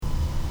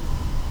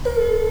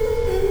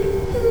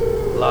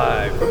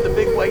Live from the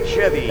big white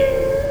Chevy,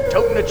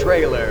 toting a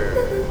trailer.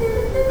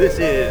 This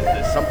is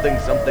the Something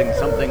Something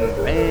Something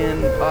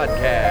Fan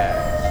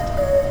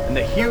Podcast and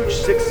the Huge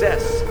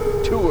Success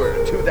Tour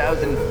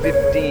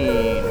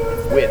 2015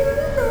 with...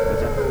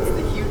 What's up? It's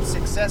the Huge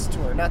Success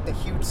Tour, not the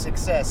Huge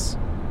Success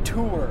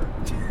Tour.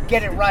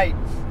 Get it right.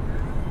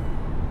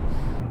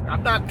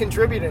 I'm not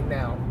contributing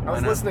now. I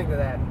was listening to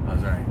that. Oh,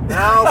 sorry.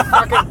 No,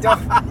 fucking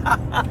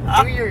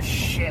don't. Do your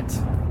shit.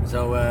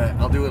 So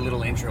I'll do a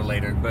little intro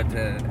later, but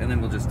and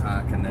then we'll just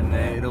talk, and then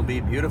it'll be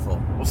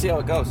beautiful. We'll see how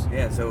it goes.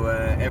 Yeah, so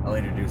I'll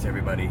introduce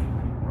everybody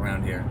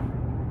around here.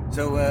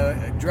 So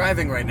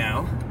driving right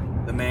now,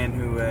 the man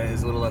who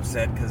is a little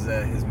upset because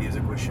his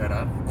music was shut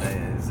off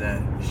is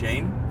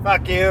Shane.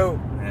 Fuck you.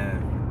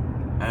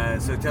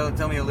 So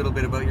tell me a little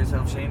bit about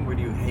yourself, Shane. Where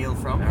do you hail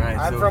from? All right,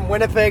 I'm from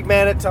Winnipeg,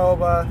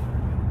 Manitoba.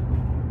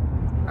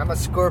 I'm a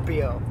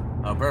Scorpio.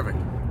 Oh, perfect.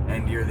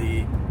 And you're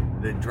the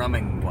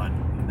drumming one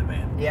in the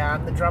band. Yeah,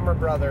 I'm the drummer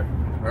brother.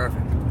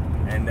 Perfect.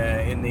 And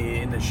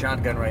in the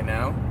shotgun right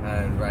now,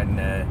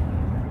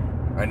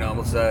 riding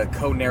almost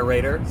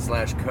co-narrator /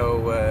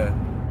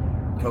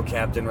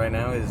 co-captain right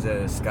now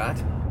is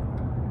Scott.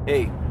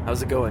 Hey,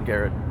 how's it going,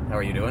 Garrett? How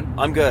are you doing?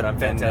 I'm good. I'm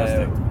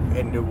fantastic.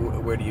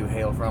 And where do you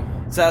hail from?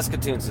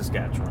 Saskatoon,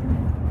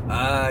 Saskatchewan.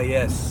 Ah,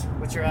 yes.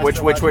 What's your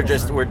Which we're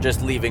astrological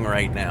just leaving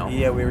right now.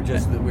 Yeah, we're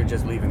just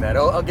leaving that.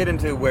 I'll get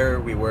into where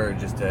we were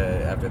just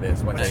after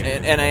this.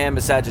 And I am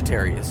a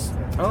Sagittarius.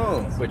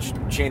 Oh, Which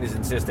Shane is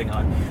insisting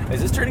on.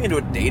 Is this turning into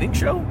a dating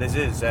show? this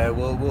is.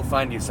 We'll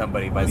find you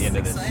somebody by the end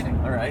of this.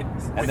 All right.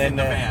 And then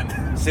the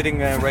van. sitting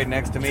right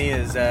next to me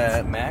is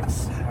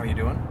Max. How are you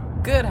doing?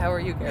 Good, how are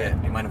you, Yeah.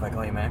 Garrett? Do you mind if I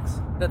call you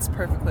Max? That's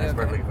perfectly That's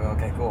okay. perfectly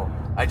okay. Cool.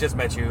 I just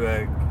met you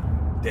a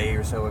day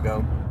or so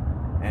ago,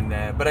 and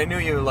but I knew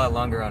you a lot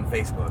longer on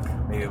Facebook,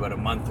 maybe about a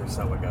month or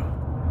so ago.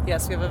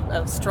 Yes, we have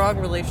a strong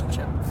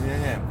relationship.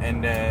 Yeah.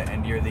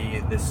 And you're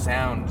the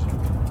sound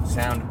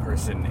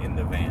person in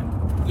the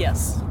van.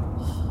 Yes.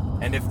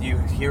 And if you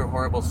hear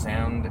horrible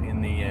sound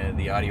in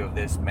the audio of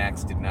this,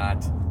 Max did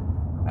not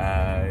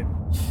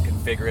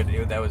configure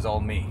it. That was all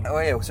me. Oh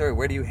yeah, sorry.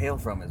 Where do you hail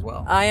from as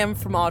well? I am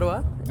from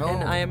Ottawa, Oh.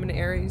 and I am an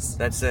Aries.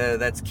 That's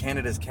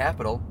Canada's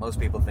capital. Most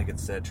people think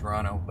it's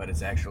Toronto, but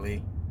it's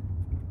actually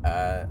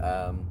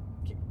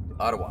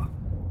Ottawa.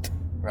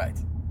 Right.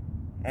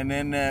 And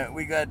then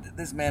we got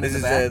this man.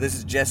 This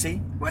is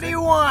Jesse. What do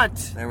you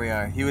want? There we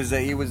are. He was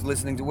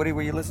listening to. What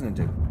were you listening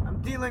to?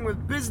 I'm dealing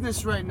with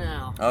business right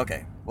now.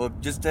 Okay. Well,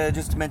 just to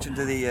mention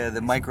to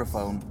the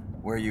microphone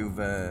where you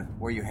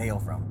hail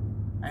from.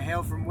 I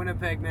hail from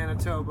Winnipeg,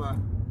 Manitoba,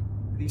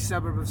 the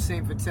suburb of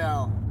St.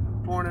 Vital.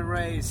 Born and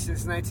raised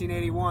since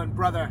 1981,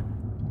 brother.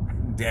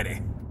 Daddy.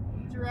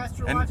 What's your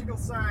astrological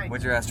sign?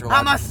 What's your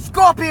astrological? I'm a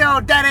Scorpio,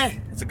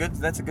 daddy!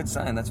 That's a good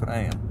sign. That's what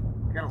I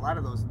am. I got a lot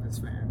of those in this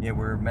van. Yeah,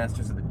 we're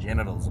masters of the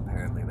genitals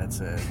apparently. That's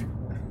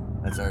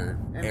our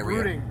And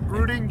area.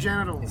 brooding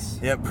genitals.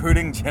 Yeah,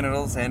 brooding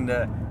genitals and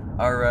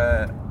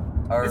our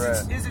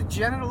Is it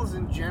genitals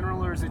in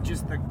general, or is it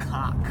just the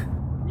cock?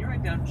 Can you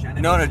write down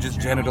genitals? no, just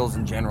genitals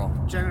in general.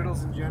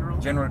 Genitals in general?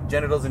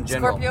 Genitals in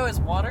general. Scorpio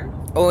is water?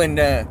 Oh, and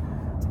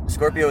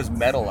Scorpio is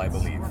metal, I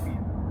believe.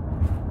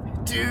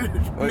 Dude,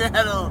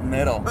 metal.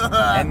 Metal.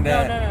 And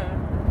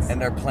No.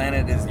 and our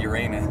planet is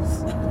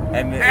Uranus,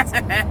 and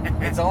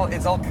it's all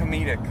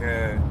comedic.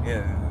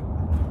 Yeah.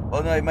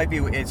 Well, no,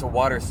 it's a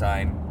water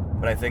sign,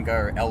 but I think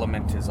our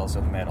element is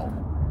also metal.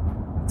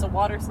 It's a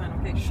water sign.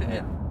 Okay,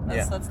 shit.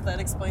 Yeah. That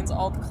explains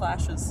all the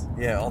clashes.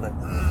 Yeah, all that.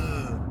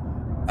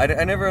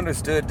 I never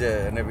understood.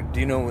 Do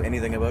you know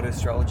anything about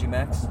astrology,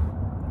 Max?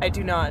 I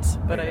do not,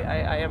 but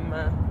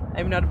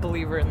I'm not a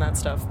believer in that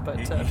stuff. But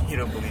You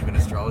don't believe in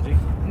astrology,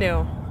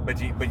 no, but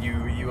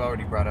you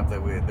already brought up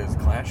that there's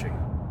clashing.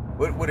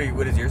 What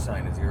is your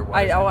sign? Is your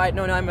water sign?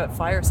 no, I'm a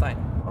fire sign.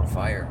 Oh,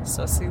 fire.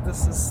 So see,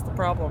 this is the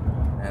problem.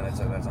 Man, that's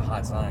a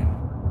hot sign.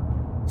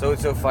 So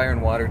fire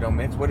and water don't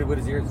mix. What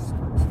is yours?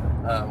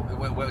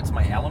 What's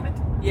my element?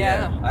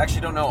 Yeah. I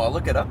actually don't know. I'll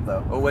look it up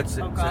though. Oh, what's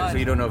it? Oh, God. So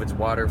you don't know if it's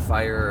water,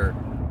 fire, or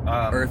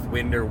earth,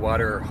 wind, or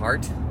water, or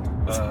heart?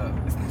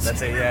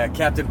 That's a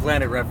Captain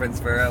Planet reference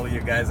for all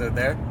you guys out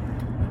there.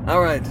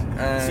 All right.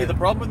 See, the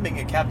problem with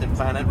making a Captain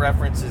Planet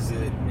reference is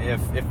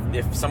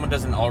if someone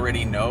doesn't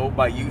already know,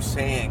 by you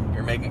saying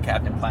you're making a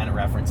Captain Planet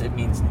reference, it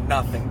means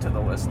nothing to the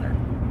listener.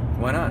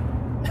 Why not?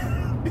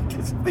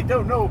 Because if they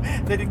don't know,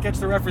 they didn't catch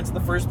the reference in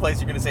the first place,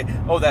 you're going to say,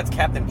 oh, that's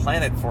Captain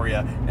Planet for you.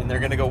 And they're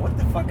going to go, what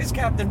the fuck is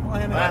Captain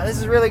Planet? Wow, this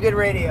is really good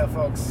radio,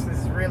 folks. This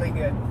is really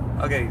good.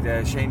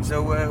 Okay, Shane.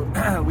 So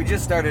we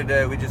just started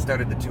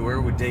the tour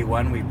with day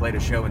one. We played a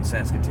show in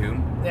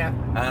Saskatoon. Yeah.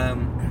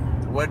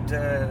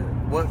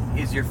 What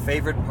is your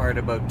favorite part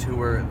about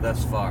tour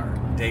thus far?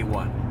 Day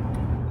one.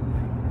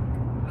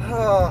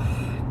 Oh,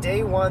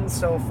 day one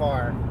so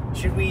far.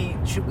 Should we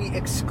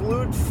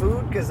exclude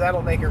food? Because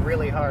that'll make it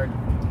really hard.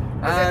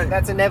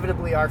 That's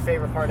inevitably our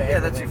favorite part of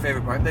everything. Yeah, that's your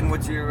favorite part. Then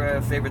what's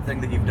your favorite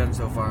thing that you've done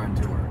so far on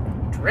tour?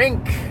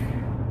 Drink.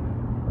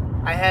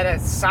 I had a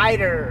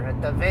cider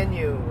at the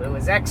venue. It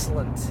was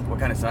excellent. What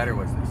kind of cider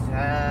was this?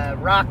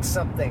 Rock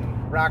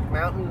something. Rock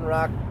Mountain,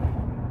 Rock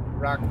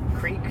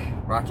Creek.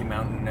 Rocky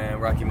Mountain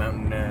Rocky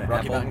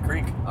Apple? Mountain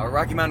Creek.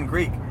 Rocky Mountain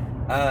Creek.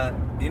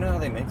 Do you know how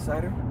they make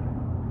cider?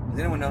 Does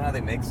anyone know how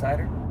they make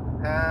cider?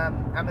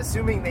 I'm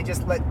assuming they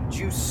just let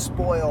juice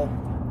spoil,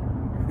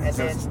 and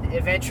So then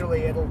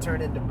eventually it'll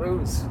turn into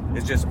booze.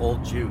 It's just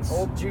old juice.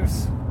 Old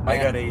juice. I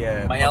got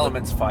a... My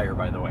element's fire,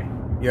 by the way.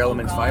 Your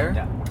element's God. fire?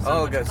 Yeah.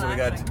 Oh, much okay, so we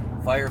got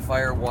clashing.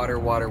 fire,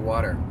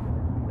 water.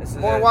 This is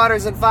More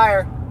waters and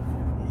fire.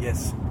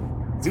 Yes.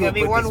 It's gonna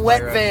be one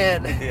wet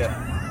van.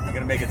 Yeah. You're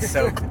gonna make it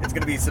soak. It's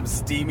gonna be some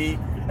steamy.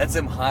 That's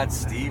some hot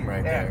steam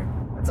right there.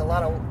 That's a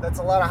lot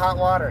of hot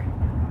water.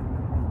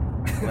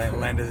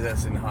 Landed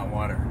us in hot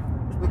water.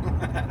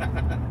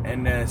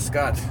 And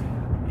Scott,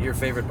 your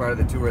favorite part of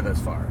the tour thus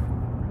far?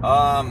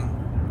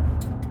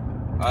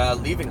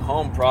 Leaving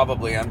home,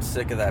 probably. I'm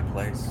sick of that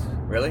place.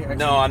 Really?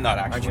 No, I'm not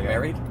actually. Aren't you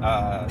married?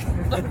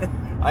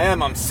 I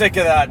am. I'm sick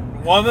of that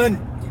woman.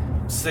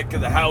 I'm sick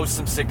of the house.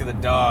 I'm sick of the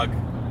dog.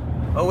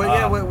 Oh, well,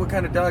 yeah. What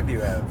kind of dog do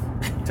you have?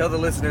 Tell the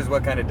listeners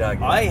what kind of dog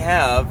you have. I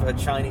have a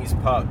Chinese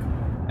pug,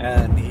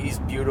 and he's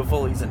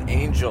beautiful. He's an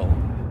angel,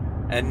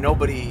 and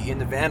nobody in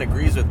the van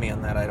agrees with me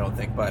on that. I don't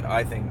think, but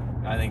I think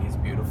he's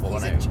beautiful.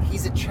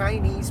 He's a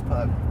Chinese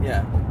pug.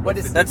 Yeah. What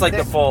is that's like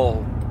the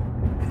full.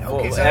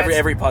 Okay, so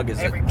every pug is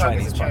every a pug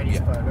Chinese is a Chinese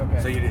pug. pug.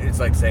 Okay. So it's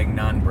like saying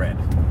non-bred.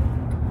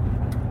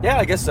 Yeah,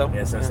 I guess so.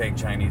 Yeah, so saying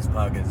Chinese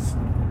pug is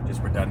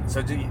just redundant.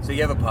 So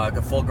you have a pug,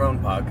 a full-grown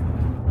pug.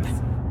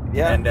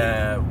 Yeah. And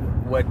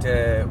what's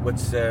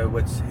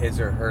his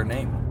or her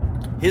name?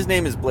 His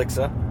name is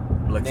Blixa.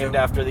 Blixa? Named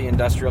after the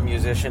industrial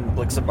musician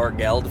Blixa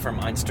Bargeld from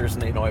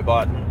Einstürzende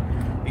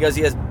Neubauten, because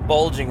he has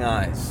bulging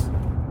eyes.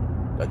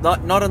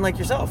 Not unlike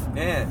yourself.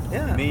 Yeah.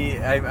 Yeah. Me,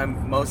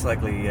 I'm most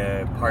likely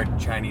part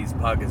Chinese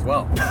pug as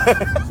well.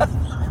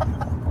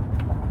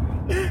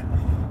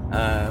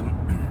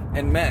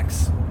 And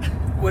Max,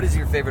 what is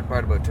your favorite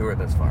part about tour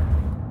thus far?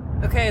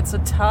 Okay, it's a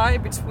tie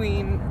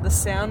between the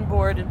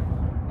soundboard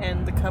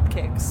and the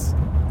cupcakes.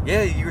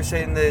 Yeah, you were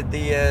saying that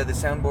the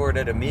soundboard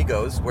at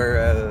Amigos,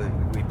 where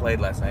we played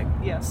last night,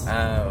 Yes.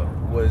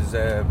 was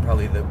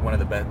probably one of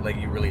the best. Like,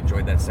 you really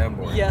enjoyed that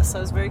soundboard. Yes, I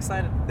was very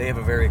excited. They have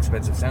a very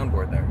expensive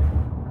soundboard there.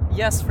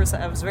 Yes,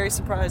 I was very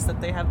surprised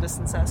that they have this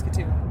in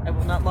Saskatoon. I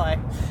will not lie.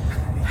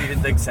 You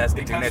didn't think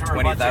Saskatoon had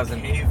 $20,000?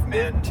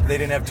 cavemen. They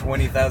didn't have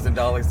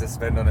 $20,000 to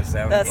spend on a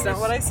soundboard. That's not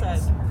what I said.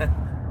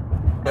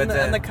 But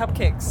and the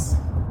cupcakes.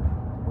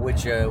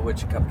 which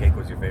cupcake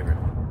was your favorite?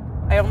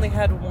 I only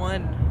had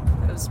one.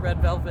 It was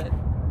red velvet.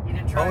 You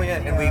didn't try Oh yeah,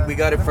 the, and we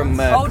got it from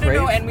Oh, Crave.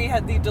 no, and we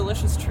had the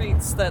delicious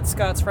treats that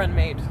Scott's friend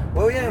made.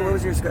 Oh yeah, what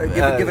was your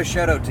give a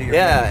shout out to your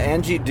Yeah, friend.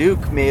 Angie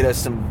Duke made us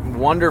some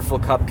wonderful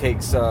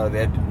cupcakes. They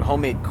had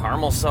homemade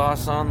caramel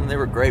sauce on them. They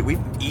were great.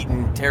 We've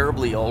eaten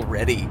terribly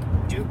already.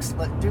 Duke,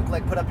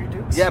 put up your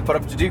Dukes? Yeah, put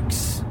up the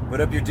Dukes. Put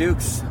up your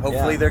Dukes.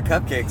 Hopefully Yeah. they're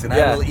cupcakes, and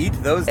Yeah. I will eat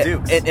those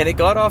Dukes. And it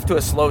got off to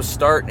a slow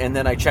start, and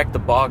then I checked the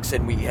box,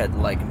 and we had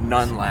like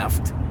none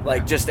left.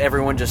 Like just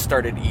everyone just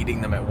started eating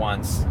them at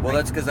once. well,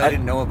 that's because I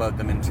didn't know about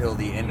them until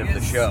the end of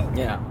the show.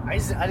 Yeah, I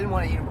didn't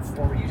want to eat them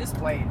before you just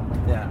played,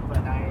 yeah. but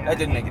I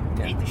didn't make it.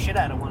 Yeah. ate the shit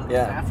out of one of those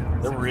Yeah,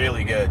 afterwards. they're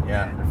really good.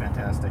 Yeah. they're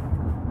fantastic.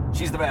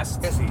 She's the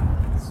best.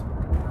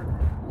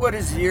 What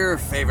is your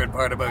favorite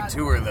part about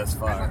tour thus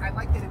far? I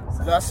liked it.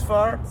 Thus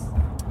far,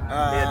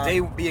 Yeah,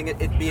 it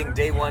being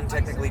day one,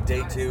 technically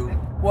day two.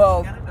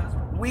 well,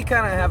 we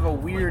kind of have a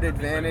weird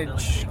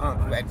advantage.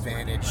 I'm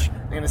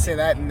going to say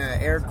that in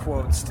air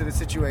quotes to the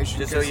situation.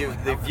 Just so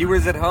the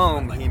viewers at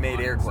home, he made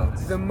air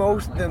quotes. the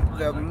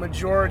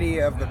majority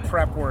of the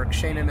prep work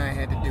Shane and I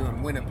had to do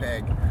in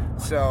Winnipeg.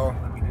 So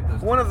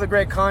one of the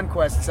great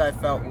conquests I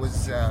felt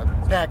was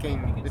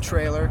packing the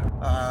trailer.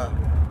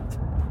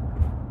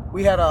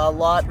 We had a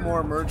lot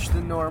more merch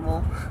than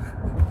normal,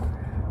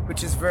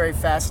 which is very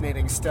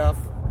fascinating stuff.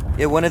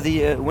 Yeah, one of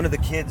the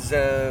kids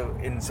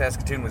in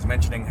Saskatoon was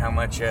mentioning how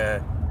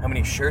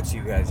many shirts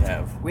you guys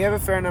have. We have a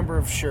fair number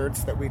of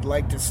shirts that we'd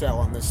like to sell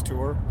on this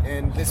tour,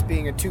 and this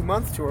being a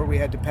 2-month tour, we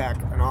had to pack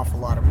an awful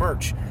lot of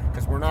merch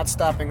because we're not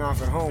stopping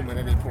off at home at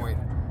any point.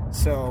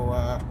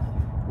 So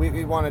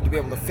we wanted to be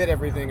able to fit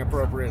everything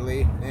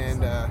appropriately,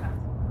 and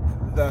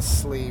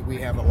thusly we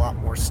have a lot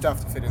more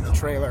stuff to fit in the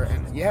trailer,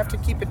 and you have to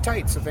keep it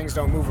tight so things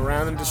don't move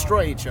around and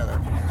destroy each other.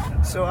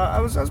 So I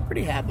was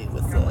pretty happy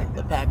with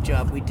the pack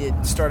job we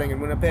did starting in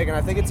Winnipeg, and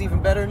I think it's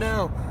even better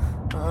now,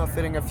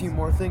 fitting a few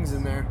more things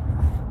in there.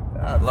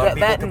 A lot of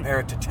people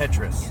compare it to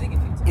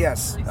Tetris.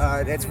 Yes,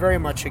 it's very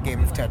much a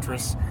game of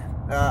Tetris.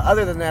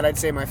 Other than that, I'd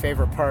say my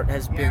favorite part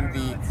has been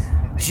the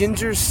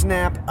ginger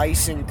snap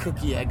icing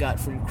cookie I got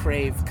from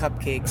Crave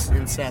Cupcakes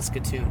in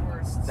Saskatoon.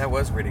 That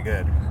was pretty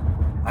good.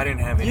 I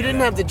didn't have any. You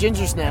didn't have the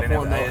ginger snap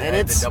one though, I and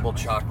had it's the double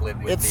chocolate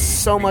with it's the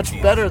so cream much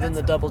cheese. better than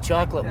the double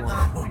chocolate one.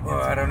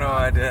 Oh, I don't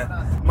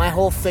know. My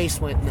whole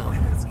face went numb.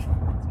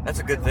 That's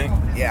a good thing.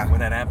 Yeah. When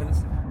that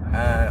happens.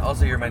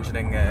 Also, you're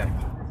mentioning.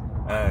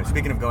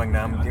 Speaking of going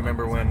numb, do you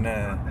remember when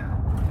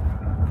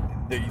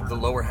the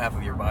lower half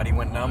of your body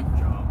went numb?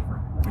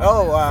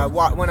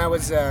 When I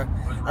was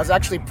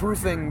actually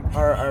proofing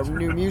our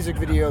new music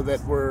video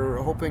that we're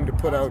hoping to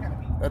put out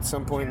at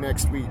some point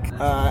next week,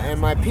 and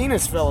my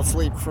penis fell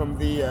asleep from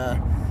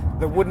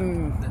the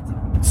wooden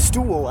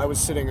stool I was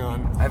sitting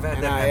on. I've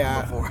had that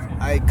happen before.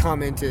 I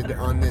commented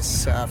on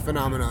this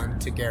phenomenon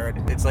to Garrett.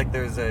 It's like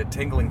there's a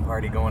tingling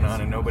party going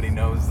on and nobody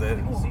knows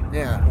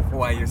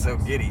why you're so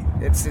giddy.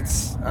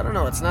 It's I don't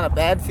know. It's not a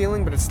bad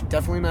feeling, but it's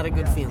definitely not a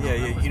good feeling.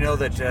 Yeah, you know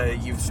that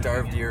you've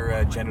starved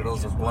your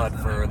genitals of blood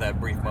for that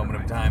brief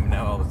moment of time.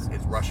 Now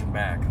it's rushing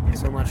back.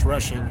 So much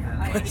rushing.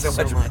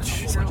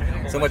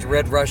 So much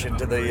red Russian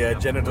to the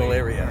genital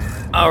area.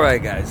 All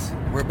right, guys,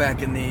 we're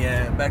back in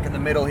the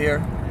middle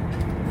here.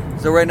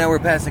 So right now we're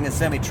passing a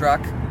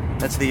semi-truck.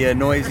 That's the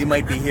noise you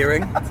might be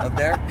hearing up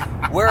there.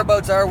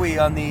 Whereabouts are we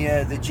on the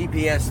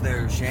GPS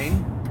there,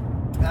 Shane?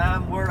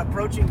 We're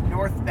approaching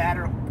North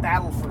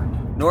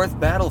Battleford. North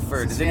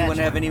Battleford. Does anyone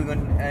have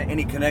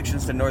any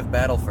connections to North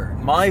Battleford?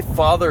 My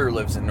father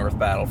lives in North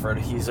Battleford.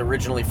 He's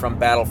originally from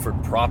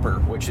Battleford proper,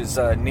 which is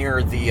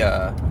near the...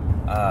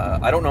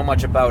 I don't know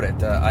much about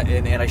it,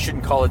 and I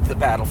shouldn't call it the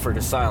Battleford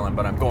Asylum,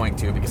 but I'm going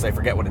to because I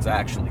forget what it's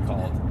actually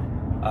called.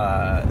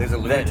 There's a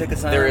lunatic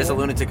asylum? There is a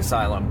lunatic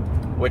asylum,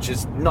 which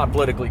is not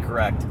politically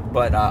correct,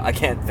 but I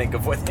can't think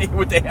of what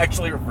they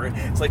actually refer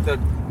to. It's like the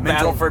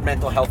Battleford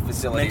Mental Health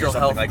Facility or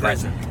something like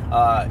prison.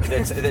 that.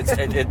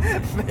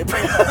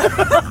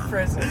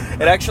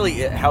 It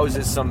actually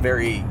houses some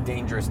very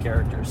dangerous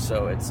characters,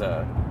 so it's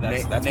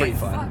that's pretty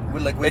fun.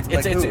 Like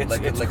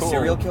cool.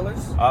 Serial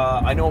killers?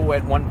 I know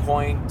at one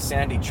point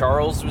Sandy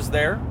Charles was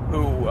there,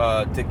 who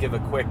to give a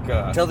quick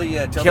tell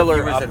the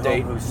killer viewers update.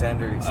 at home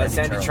who's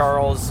Sandy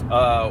Charles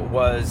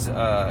was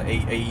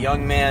a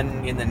young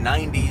man in the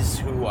 90s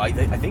who I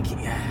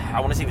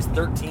want to say he was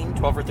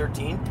 12 or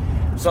 13.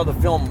 Saw the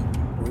film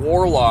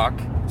Warlock,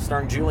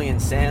 starring Julian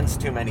Sands,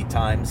 too many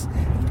times,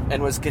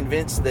 and was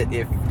convinced that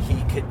if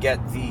he could get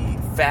the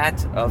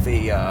fat of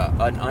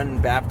an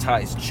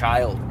unbaptized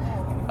child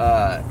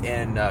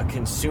and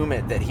consume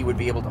it, that he would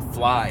be able to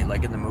fly,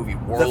 like in the movie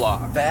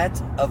Warlock. The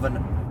fat of an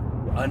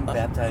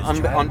unbaptized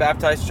child?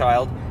 Unbaptized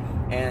child,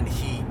 and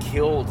he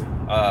killed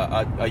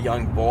a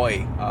young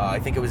boy. I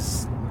think it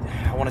was,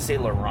 I want to say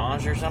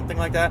L'Orange or something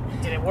like that.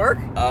 Did it work?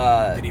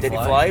 Did he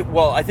fly?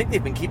 Well, I think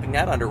they've been keeping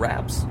that under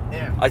wraps.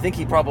 Yeah. I think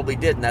he probably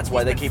did, and that's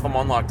why they keep him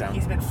on lockdown.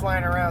 He's been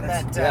flying around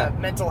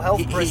mental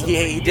health prison.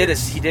 He did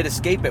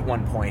escape at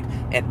one point,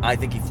 and I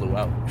think he flew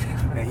out.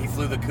 Yeah, he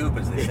flew the coop,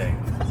 as they say.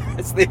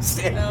 As they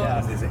say.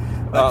 As they say.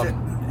 But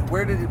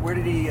where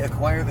did he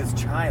acquire this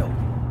child?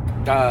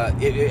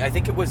 I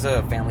think it was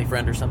a family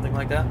friend or something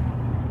like that.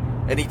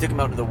 And he took him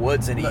out to the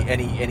woods, and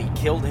he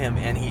killed him,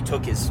 and he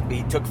took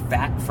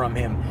fat from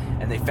him,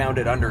 and they found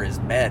it under his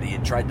bed. He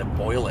had tried to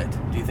boil it.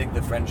 Do you think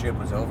the friendship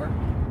was over?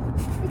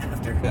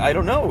 I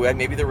don't know.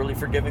 Maybe they're really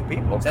forgiving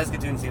people.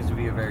 Saskatoon seems to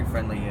be a very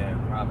friendly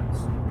province.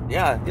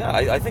 Yeah,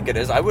 I think it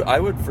is. I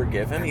would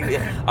forgive him.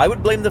 I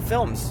would blame the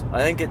films.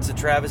 I think it's a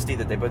travesty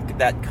that they put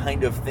that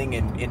kind of thing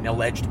in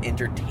alleged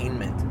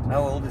entertainment.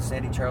 How old is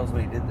Sandy Charles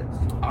when he did this?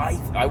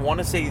 I want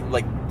to say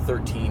like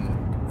 13.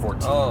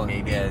 14,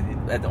 maybe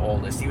at the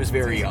oldest. He was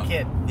very young.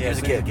 Kid. Yeah, he was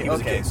a kid.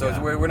 Okay, so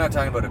we're not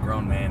talking about a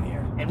grown man here.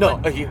 And no.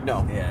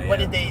 Yeah. What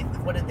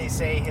did they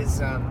say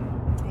his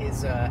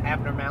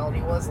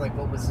abnormality was? Like,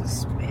 what was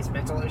his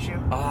mental issue?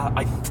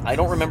 I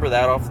don't remember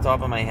that off the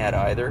top of my head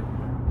either.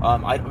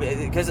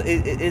 Because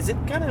is it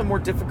kind of more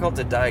difficult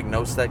to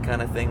diagnose that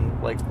kind of thing,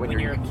 like when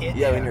you're a kid?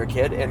 Yeah, when you're a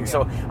kid, and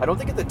so I don't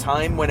think at the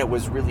time when it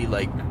was really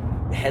like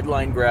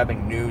headline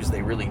grabbing news,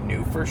 they really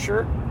knew for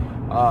sure.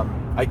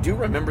 I do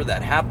remember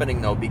that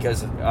happening though,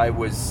 because I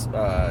was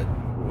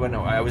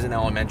in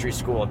elementary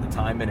school at the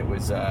time, and it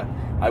was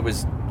I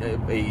was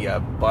a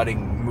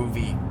budding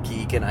movie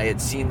geek, and I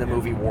had seen the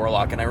movie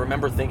Warlock, and I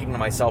remember thinking to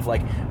myself,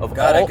 like,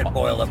 I could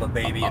boil up a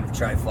baby and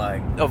try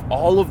flying. Of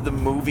all of the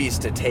movies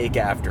to take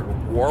after,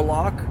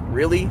 Warlock,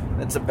 really?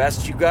 That's the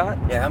best you got?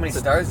 Yeah, how many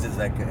stars does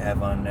that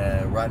have on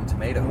Rotten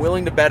Tomatoes? I'm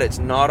willing to bet it's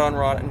not on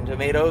Rotten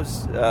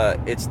Tomatoes.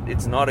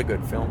 It's not a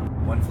good film.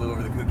 One Flew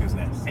Over the Cuckoo's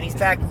Nest. And he's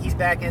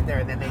back in there,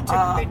 and then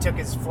they took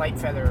his flight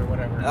feather or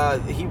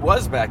whatever. He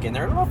was back in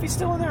there. I don't know if he's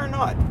still in there or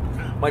not.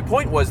 My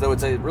point was, though,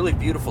 it's a really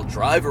beautiful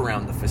drive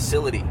around the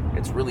facility.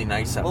 It's really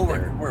nice out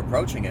there. We're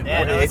approaching it.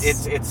 Yeah,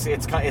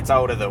 it's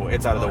out of the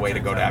way to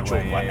go to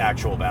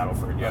actual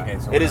Battleford. Yeah. Okay,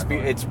 so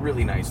it's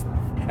really nice.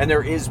 And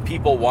there is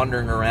people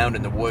wandering around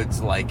in the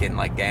woods, like in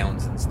like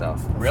gowns and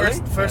stuff. Really?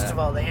 First of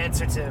all, the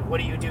answer to what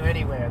do you do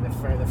anywhere?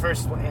 The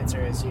first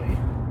answer is you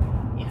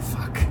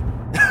fuck.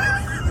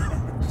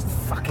 Just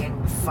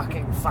fucking,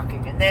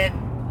 and then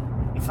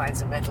you find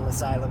some mental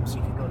asylums.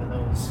 You can go to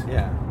those.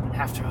 Yeah. And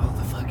after all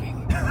the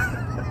fucking,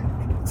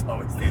 it's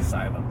always the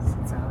asylums.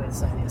 It's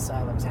always the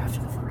asylums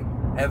after the fucking.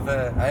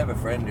 I have a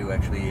friend who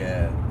actually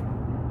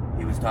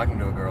he was talking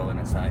to a girl in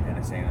a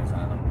insane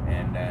asylum,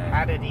 and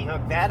how did he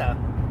hook that up?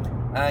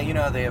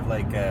 They have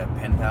like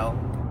pen pal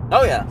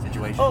Oh yeah.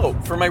 Situations. Oh,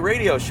 for my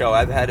radio show,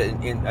 I've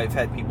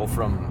had people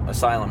from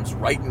asylums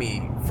write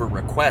me for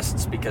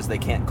requests because they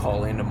can't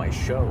call into my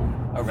show.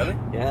 Oh really?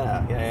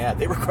 Yeah.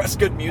 They request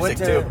good music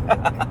too.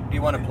 Do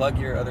you want to plug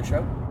your other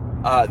show?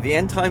 The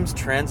End Times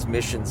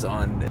transmissions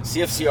on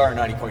CFCR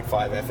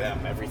 90.5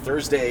 FM every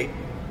Thursday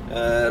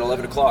at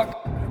 11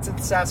 o'clock. It's in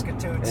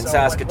Saskatoon. In so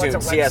Saskatoon,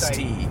 what's a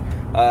website?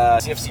 CST,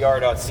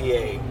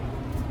 CFCR.ca,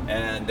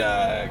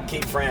 and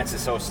Kate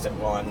Francis hosts it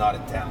while I'm not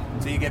in town.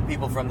 So you get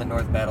people from the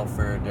North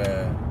Battleford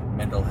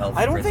mental health.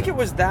 I don't prison. think it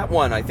was that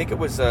one. I think it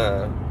was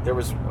the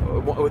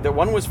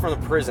one was from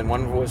the prison.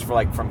 One was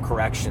from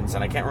corrections,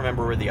 and I can't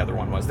remember where the other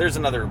one was. There's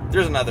another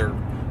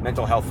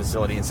mental health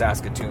facility in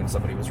Saskatoon.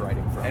 Somebody was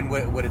writing from. And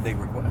what did they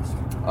request?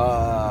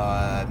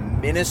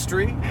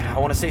 Ministry. I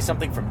want to say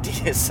something from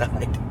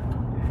Deicide.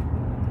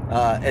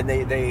 And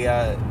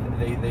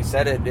they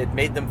said it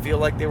made them feel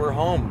like they were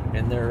home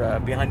and they're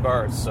behind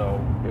bars.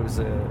 So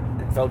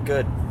it felt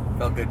good.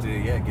 Felt good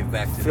to give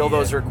back to fill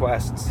those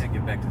requests. Yeah,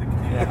 give back to the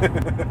community.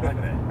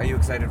 Yeah. Are you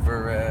excited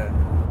for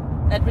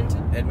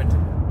Edmonton?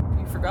 Edmonton?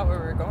 You forgot where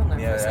we were going there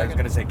for a Yeah, second. I was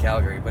going to say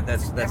Calgary, but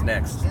that's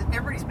next.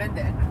 Everybody's been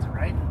to Edmonton,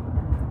 right?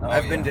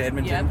 I've been to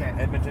Edmonton. Yeah,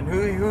 okay. Edmonton.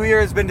 Who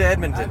here has been to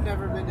Edmonton? I've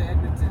never been to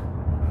Edmonton.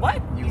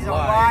 What? He's a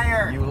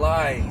liar. You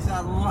lie. He's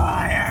a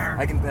liar.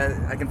 I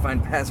can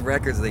find past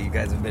records that you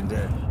guys have been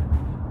to.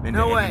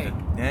 No way.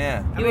 Edmonton.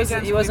 Yeah.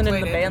 He wasn't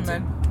in the band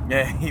then.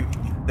 Yeah,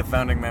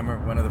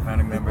 one of the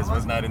founding members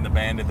was not in the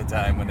band at the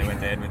time when they went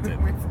to Edmonton.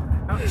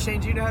 Shane,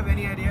 do you have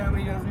any idea how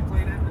many times we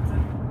played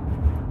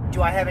Edmonton?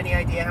 Do I have any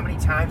idea how many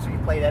times we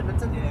played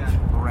Edmonton? Yeah.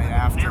 Right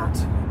after.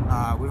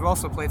 We've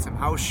also played some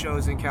house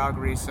shows in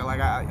Calgary, so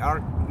our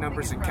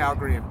numbers in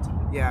Calgary,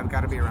 I've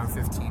got to be around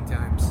 15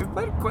 times. We've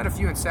played quite a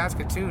few in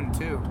Saskatoon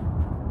too.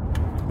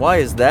 Why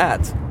is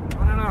that?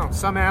 I don't know.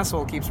 Some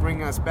asshole keeps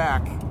bringing us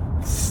back.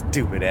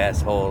 Stupid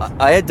assholes.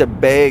 I had to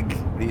beg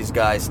these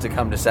guys to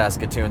come to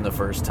Saskatoon the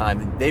first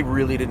time. They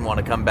really didn't want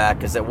to come back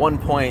because at one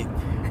point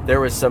there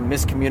was some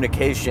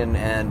miscommunication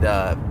and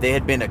they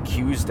had been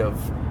accused of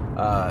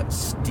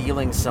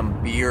stealing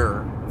some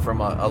beer from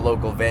a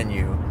local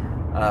venue,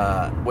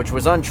 which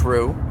was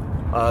untrue.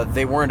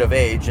 They weren't of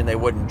age and they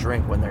wouldn't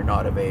drink when they're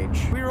not of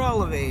age. We were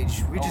all of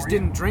age. We just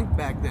didn't drink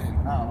back then.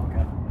 Oh,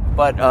 okay.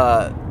 But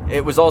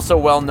it was also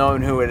well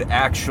known who had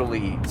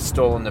actually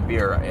stolen the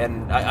beer.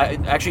 And I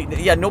actually,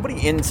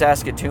 nobody in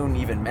Saskatoon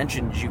even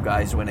mentioned you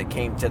guys when it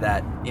came to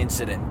that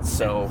incident.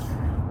 So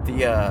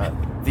the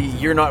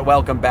 "you're not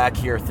welcome back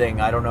here"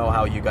 thing, I don't know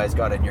how you guys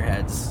got in your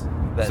heads.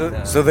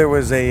 So there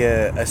was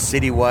a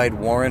citywide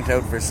warrant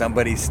out for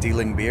somebody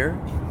stealing beer?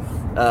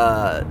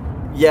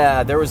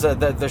 Yeah, there was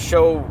the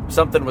show,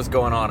 something was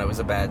going on. It was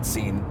a bad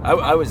scene.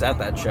 I was at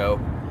that show.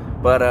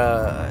 But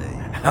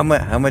how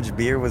much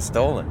beer was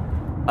stolen?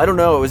 I don't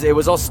know. It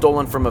was all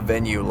stolen from a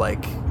venue.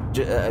 Like,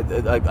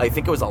 I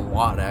think it was a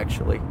lot,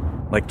 actually.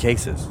 Like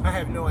cases? I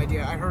have no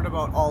idea. I heard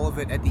about all of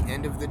it at the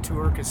end of the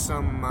tour because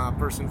some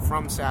person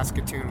from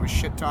Saskatoon was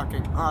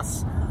shit-talking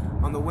us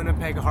on the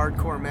Winnipeg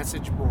Hardcore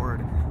message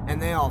board,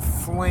 and they all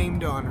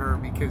flamed on her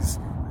because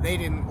they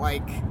didn't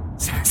like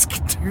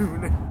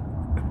Saskatoon,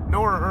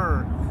 nor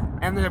her.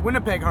 And the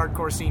Winnipeg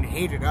Hardcore scene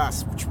hated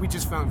us, which we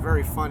just found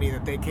very funny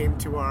that they came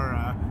to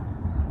our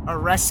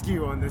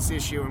rescue on this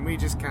issue, and we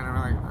just kind of were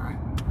like,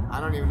 I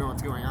don't even know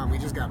what's going on. We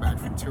just got back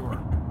from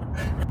tour.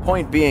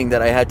 Point being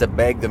that I had to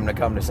beg them to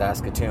come to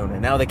Saskatoon,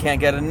 and now they can't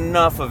get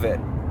enough of it.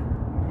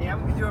 Yeah,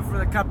 we can do it for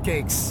the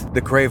cupcakes.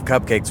 The Crave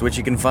Cupcakes, which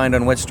you can find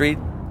on what street?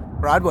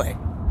 Broadway.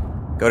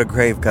 Go to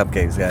Crave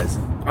Cupcakes, guys.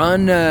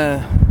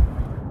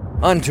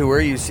 On tour,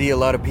 you see a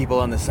lot of people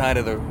on the side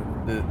of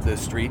the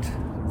street,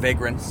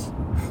 vagrants,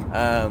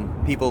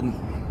 people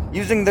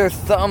using their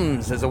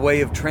thumbs as a way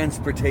of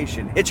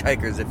transportation,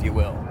 hitchhikers, if you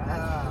will.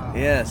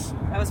 Yes.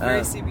 That was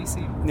very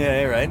CBC.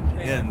 Yeah, right.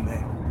 Yeah.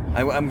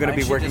 I'm going to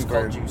be working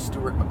for. Called you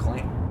Stuart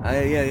McLean.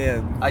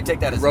 Yeah. I take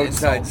that as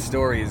roadside an insult.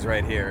 stories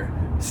right here.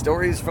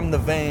 Stories from the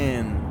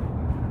van.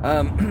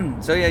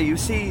 So yeah, you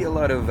see a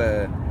lot of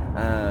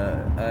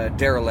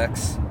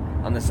derelicts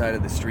on the side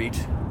of the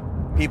street.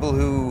 People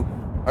who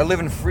are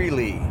living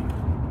freely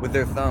with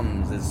their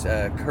thumbs as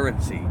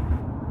currency.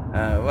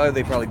 Well,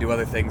 they probably do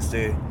other things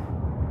too.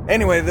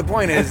 Anyway, the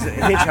point is,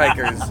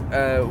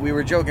 hitchhikers. We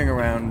were joking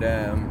around.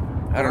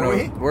 I don't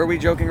know. Were we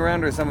joking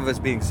around, or some of us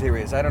being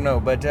serious? I don't know.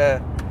 But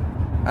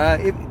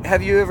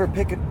have you ever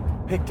picked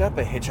up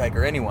a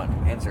hitchhiker? Anyone?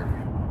 Answer.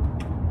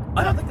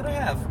 I don't think that I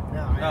have.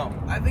 No.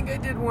 I think I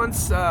did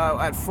once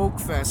at Folk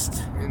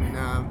Fest in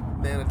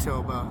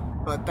Manitoba,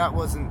 but that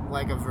wasn't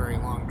like a very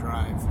long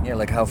drive. Yeah,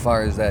 like how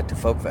far is that to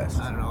Folk Fest?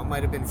 I don't know. It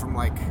might have been from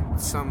like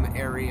some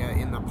area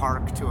in the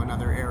park to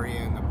another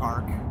area in the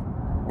park.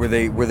 Were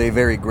they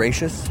very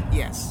gracious?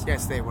 Yes,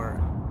 they were.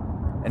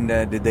 And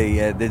did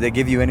they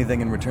give you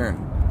anything in return?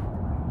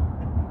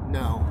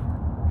 No.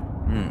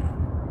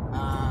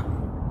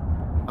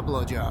 A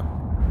blowjob.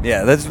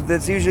 Yeah,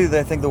 that's usually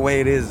I think the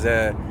way it is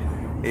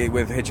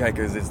with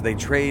hitchhikers. Is they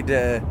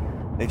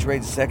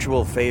trade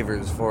sexual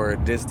favors for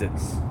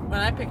distance. When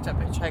I picked up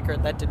a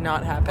hitchhiker, that did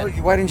not happen.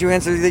 Oh, why didn't you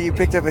answer that you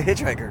picked up a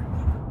hitchhiker?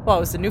 Well,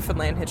 it was the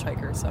Newfoundland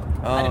hitchhiker, so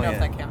I didn't know if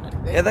that counted.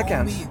 Yeah, that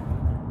counts.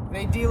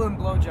 They deal in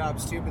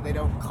blowjobs too, but they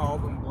don't call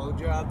them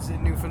blowjobs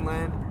in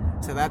Newfoundland.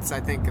 So that's, I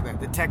think,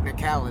 the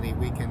technicality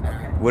we can...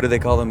 What do they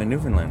call them in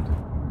Newfoundland?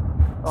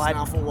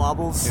 Snuffle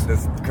wobbles. Dude,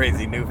 those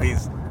crazy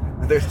newfies.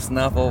 They're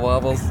snuffle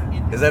wobbles.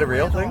 Is that a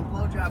real thing?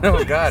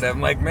 Oh, God.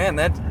 I'm like, man,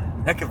 that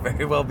could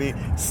very well be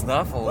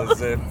snuffle.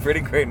 Is a pretty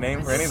great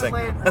name for anything.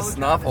 A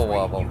snuffle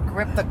wobble. You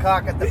grip the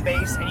cock at the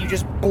base and you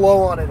just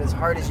blow on it as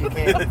hard as you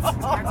can. That's a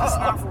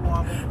snuffle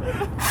wobble.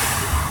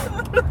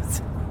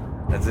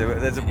 That's a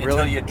Until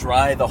brilliant... you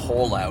dry the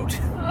hole out.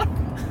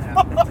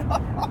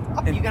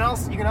 You can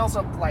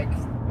also like,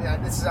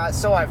 this is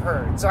so I've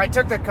heard. So I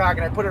took the cock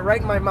and I put it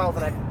right in my mouth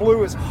and I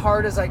blew as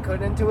hard as I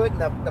could into it.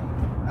 And the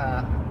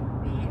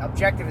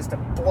objective is to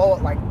blow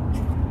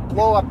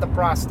up the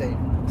prostate.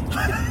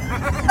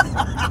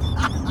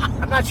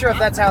 I'm not sure if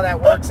that's how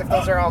that works. If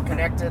those are all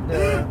connected.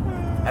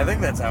 I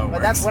think that's how it works.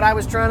 But that's what I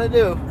was trying to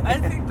do. I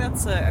think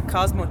that's a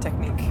Cosmo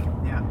technique.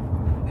 Yeah.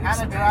 How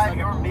to drive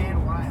your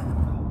man wild.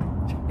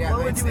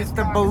 Yeah, it's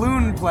the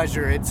balloon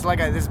pleasure. It's like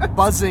this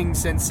buzzing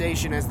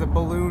sensation as the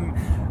balloon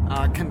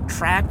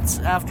contracts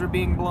after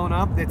being blown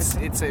up. It's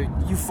a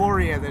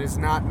euphoria that is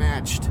not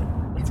matched.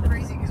 It's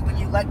crazy because when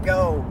you let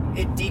go,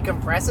 it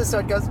decompresses, so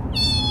it goes.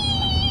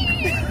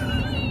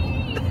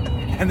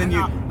 And then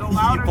you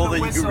pull the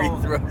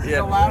urethra.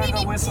 The louder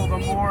the whistle, the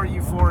more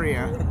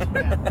euphoria.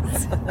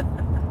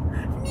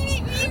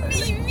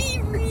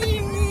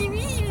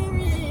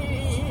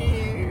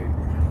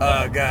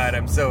 Oh, God,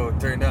 I'm so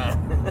turned on.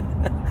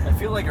 I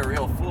feel like a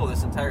real fool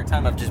this entire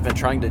time. I've just been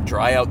trying to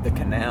dry out the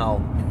canal.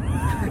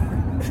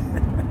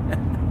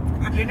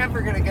 You're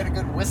never going to get a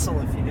good whistle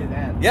if you do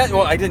that. Yeah,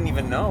 well, I didn't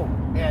even know.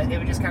 Yeah, it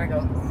would just kind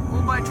of go.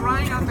 Well, by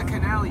drying out the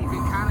canal, you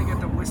can kind of get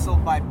the whistle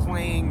by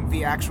playing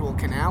the actual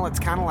canal. It's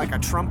kind of like a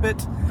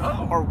trumpet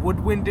or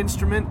woodwind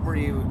instrument where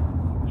you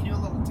do a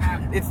little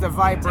tap. It's the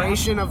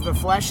vibration of the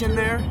flesh in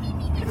there.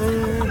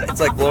 It's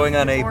like blowing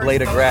on a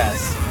blade of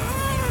grass.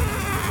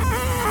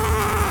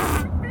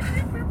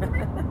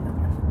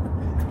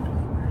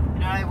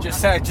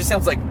 It just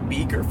sounds like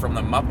Beaker from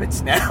the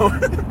Muppets now.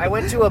 I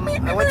went to a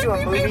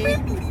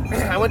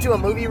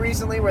movie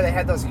recently where they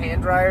had those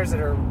hand dryers that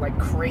are like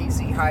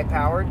crazy high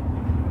powered,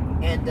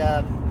 and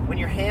when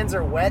your hands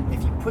are wet,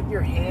 if you put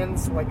your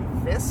hands like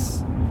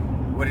this,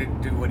 What do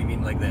you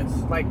mean like this?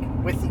 like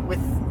with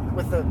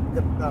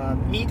the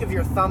meat of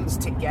your thumbs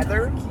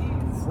together,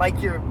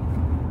 like you're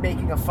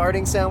making a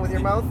farting sound with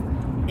your mouth,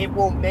 it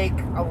will make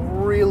a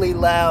really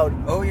loud.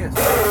 Oh, yes.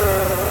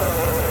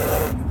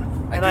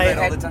 And I do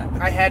that all the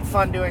time. I had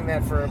fun doing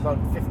that for about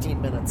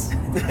 15 minutes.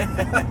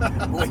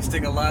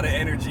 Wasting a lot of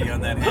energy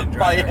on that hand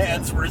My dryer.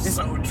 hands were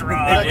so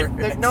dry.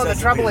 The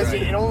trouble is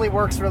it only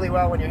works really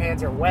well when your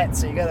hands are wet,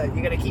 so you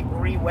gotta keep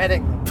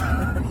re-wetting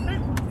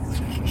them.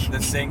 The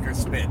sink or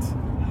spit.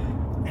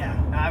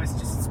 Yeah, I was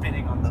just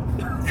spitting on them.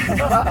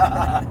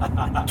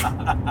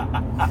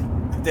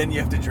 Then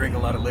you have to drink a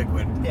lot of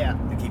liquid. Yeah.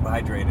 To keep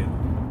hydrated.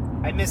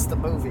 I missed the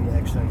movie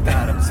actually.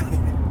 God, I'm seeing.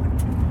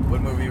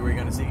 What movie were we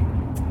gonna see?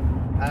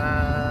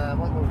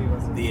 What movie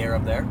was it? The Air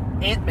Up There?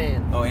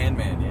 Ant-Man. Oh,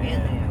 Ant-Man, yeah.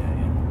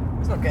 Ant-Man.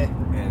 It's okay.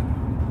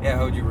 Yeah,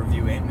 how would you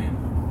review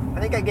Ant-Man? I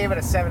think I gave it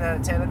a 7 out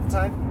of 10 at the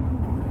time.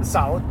 It was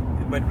solid.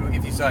 But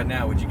if you saw it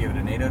now, would you give it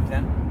an 8 out of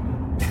 10?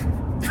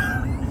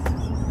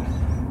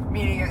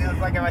 Meaning,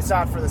 like if I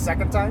saw it for the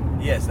second time?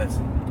 Yes, that's...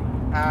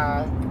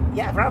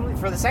 Yeah, probably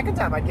for the second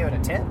time I'd give it a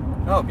 10.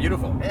 Oh,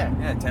 beautiful. Yeah.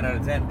 Yeah, 10 out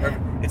of 10.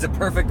 Perfect. It's a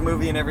perfect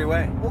movie in every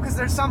way. Well, because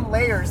there's some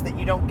layers that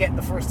you don't get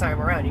the first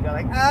time around. You go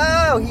like,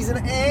 oh, he's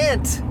an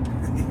ant.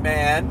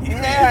 Man.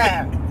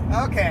 Yeah.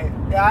 Okay.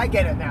 Yeah, I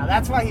get it now.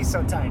 That's why he's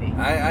so tiny.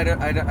 I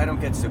don't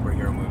get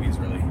superhero movies,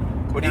 really.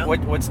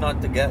 What's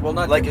not to get? Well,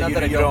 not like that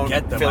you you don't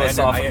get them.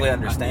 philosophically I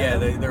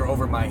understand. Yeah, they're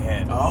over my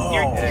head. Oh,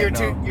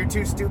 You're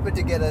too stupid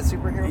to get a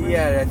superhero movie?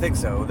 Yeah, I think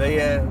so.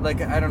 They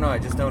like I don't know. I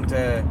just don't.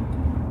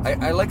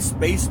 I like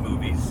space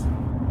movies.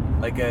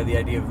 Like the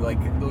idea of like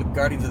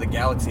Guardians of the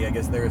Galaxy. I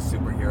guess they're a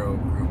superhero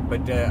group,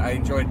 but I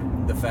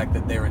enjoyed the fact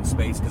that they're in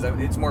space because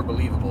it's more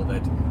believable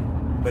that.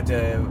 But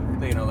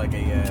you know, like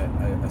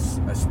a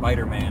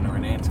Spider-Man or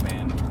an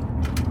Ant-Man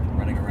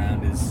running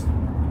around is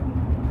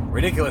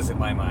ridiculous in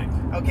my mind.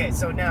 Okay,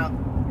 so now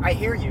I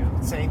hear you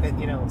saying that,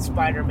 you know,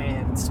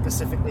 Spider-Man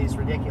specifically is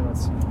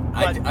ridiculous.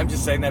 But I'm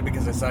just saying that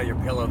because I saw your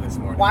pillow this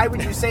morning. why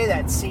would you say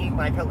that, seeing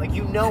my pillow? Like,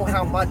 you know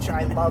how much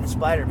I love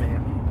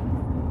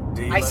Spider-Man.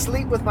 Do you I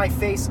sleep with my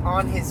face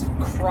on his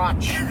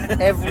crotch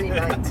every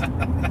night.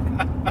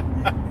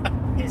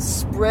 His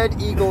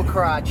spread eagle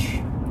crotch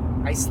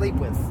I sleep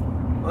with.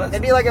 Well,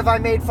 It'd be like if I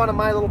made fun of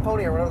My Little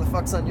Pony or whatever the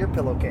fuck's on your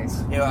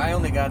pillowcase. You know, I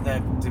only got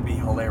that to be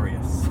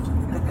hilarious.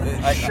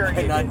 Sure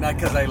you not did.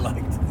 because I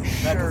liked.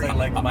 Not because I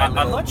liked my I'm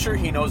little. not sure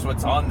he knows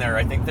what's on there.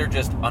 I think they're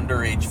just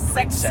underage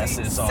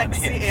princesses on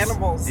sexy his.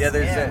 animals. Yeah,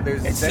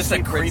 there's It's just a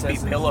sexy creepy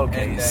princesses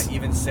pillowcase. and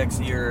even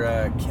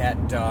sexier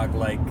cat dog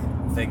like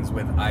things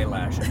with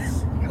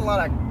eyelashes. You got a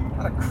lot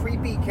of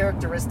creepy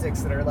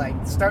characteristics that are like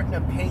starting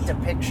to paint a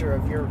picture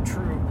of your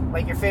true.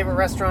 Like your favorite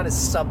restaurant is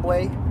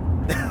Subway.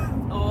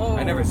 Oh Oh.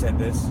 I never said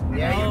this.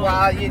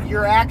 Yeah,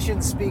 your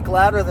actions speak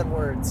louder than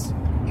words.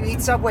 You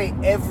eat Subway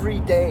every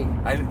day.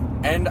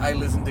 I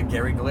listen to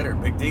Gary Glitter.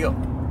 Big deal.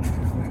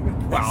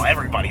 Wow,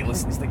 everybody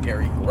listens to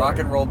Gary Glitter. Rock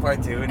and Roll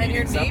Part 2 And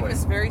your name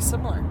is very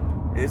similar.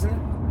 Isn't it?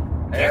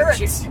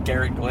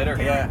 Garrett Glitter.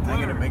 Yeah, I'm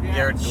going to make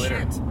Garrett Glitter.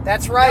 Shit.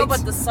 That's right. No,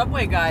 but the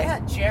Subway guy. Yeah,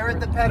 Jared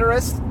the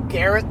Pederast,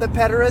 Garrett the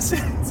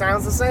Pederast.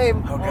 Sounds the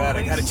same. Oh, God,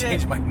 I got to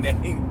change my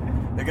name.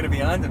 They're going to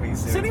be on to me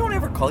soon. Does anyone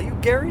ever call you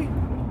Gary?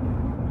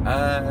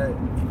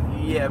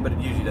 Yeah, but it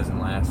usually doesn't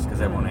last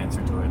because I won't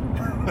answer to it.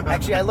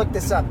 Actually, I looked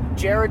this up.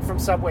 Jared from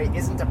Subway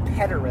isn't a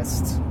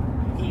pederast.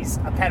 He's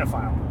a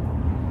pedophile.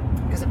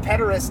 Because a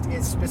pederast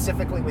is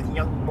specifically with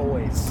young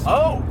boys.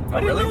 Oh, I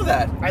didn't know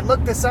that. I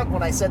looked this up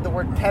when I said the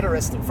word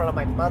pederast in front of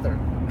my mother.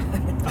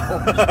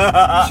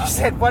 She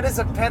said, "What is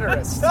a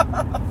pederast?"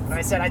 And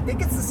I said, "I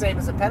think it's the same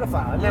as a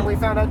pedophile." And then we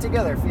found out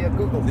together via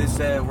Google.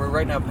 We're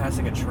right now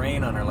passing a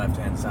train on our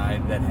left-hand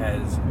side that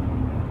has...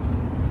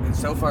 And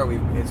so far,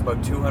 it's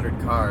about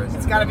 200 cars.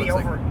 It's got to be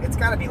over. It's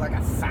got to be like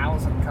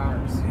 1,000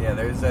 cars. Yeah,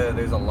 there's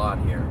a lot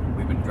here.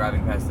 We've been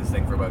driving past this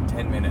thing for about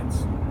 10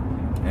 minutes,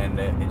 and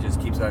it just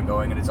keeps on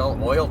going. And it's all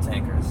oil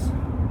tankers,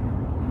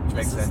 which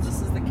makes sense.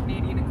 This is the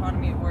Canadian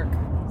economy at work.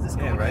 Is this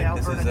Yeah, going to right.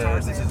 Alberta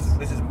tar sands?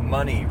 This is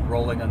money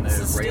rolling on the This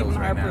is rails Stephen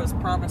right now. Harper's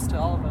promise to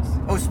all of us.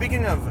 Oh,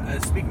 speaking of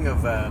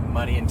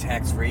money and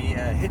tax-free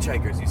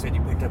hitchhikers, you said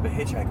you picked up a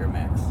hitchhiker,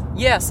 Max.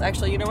 Yes,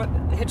 actually, you know what?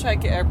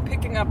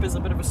 Picking up is a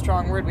bit of a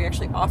strong word. We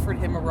actually offered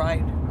him a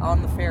ride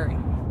on the ferry.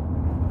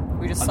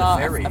 We just On saw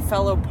the ferry? a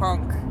fellow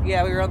punk.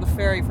 Yeah, we were on the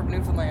ferry from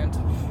Newfoundland.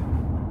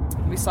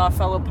 We saw a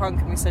fellow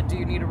punk and we said, "Do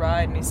you need a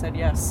ride?" And he said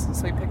yes.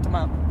 So we picked him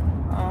up.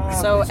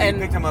 So you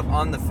picked him up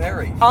on the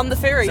ferry. On the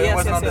ferry, so yes. it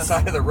wasn't on the yes.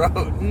 side of the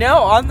road. No,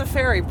 on the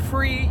ferry,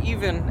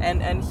 pre-even,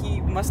 and he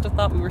must have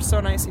thought we were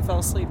so nice he fell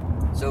asleep.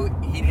 So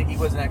he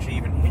wasn't actually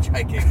even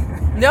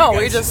hitchhiking. No, You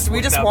we guys just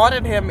split up.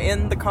 wanted him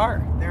in the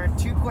car. There are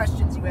two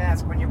questions you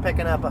ask when you're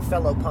picking up a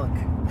fellow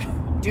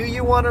punk. Do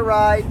you want to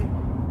ride?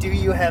 Do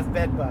you have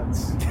bed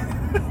bugs?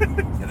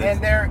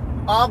 And they're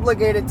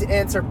obligated to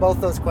answer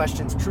both those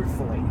questions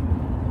truthfully.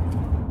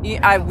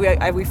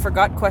 We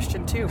forgot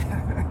question 2.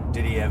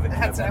 Did he have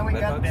That's how we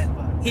got bed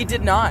bugs. He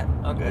did not.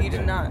 Okay, He did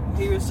good. not.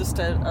 He was just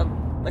a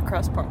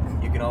crust punk.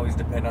 You can always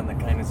depend on the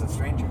kindness of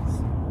strangers.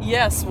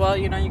 Yes, well,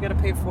 you got to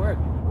pay for it.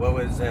 What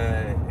was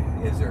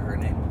his or her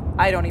name?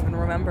 I don't even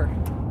remember.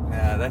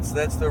 That's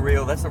the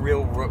real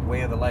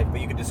way of the life. But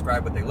you could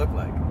describe what they look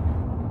like.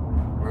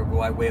 Or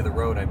way of the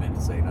road, I meant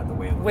to say, not the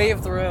way of the Way life.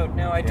 of the road.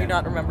 No, I do Yeah.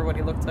 not remember what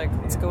he looked like.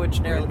 Let's go with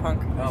generic Really?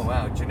 punk. Oh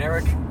wow,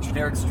 generic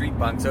street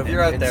punk. So if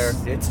you're out there,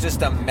 It's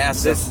just a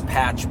massive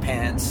patch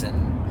pants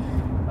and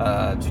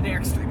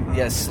Generic street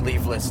punk.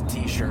 sleeveless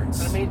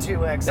t-shirts. I don't mean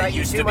to excite you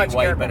used too to be much,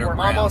 white, Garrett, but but are we're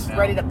brown almost now.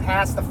 ready to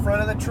pass the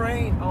front of the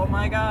train. Oh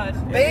my god.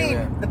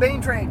 Bane! The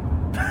Bane train.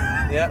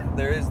 yeah,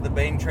 there is the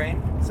Bane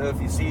train. So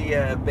if you see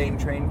Bane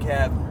train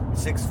cab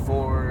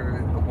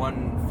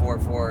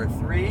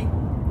 641443,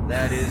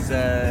 that is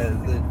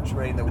the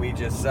train that we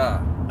just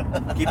saw.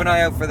 Keep an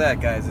eye out for that,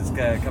 guys. It's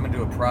coming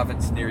to a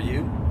province near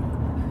you.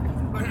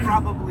 But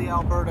probably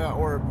Alberta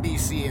or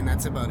BC, and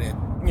that's about it.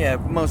 Yeah,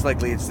 most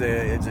likely it's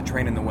a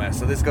train in the west.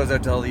 So this goes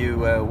out to all you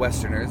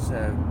Westerners.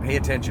 Pay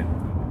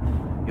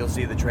attention. You'll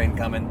see the train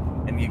coming,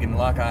 and you can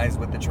lock eyes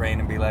with the train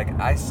and be like,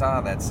 I saw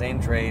that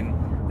same train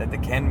that the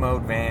Ken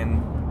Mode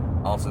van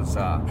also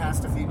saw.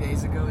 Passed a few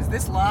days ago. Is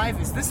this live?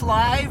 Is this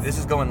live? This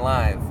is going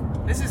live.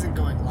 This isn't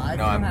going live.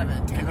 No, We don't I'm- have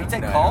antenna. Can we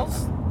take No,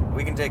 calls?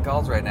 We can take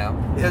calls right now.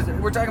 Because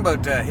we're talking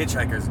about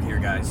hitchhikers here,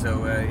 guys.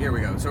 So here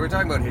we go. So we're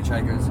talking about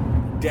hitchhikers,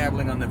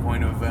 dabbling on the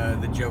point of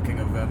the joking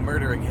of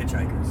murdering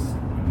hitchhikers.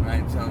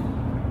 Right? So,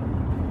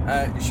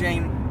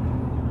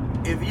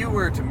 Shane, if you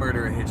were to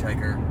murder a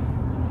hitchhiker,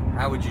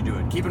 how would you do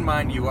it? Keep in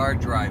mind you are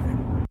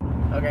driving.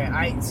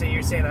 Okay, so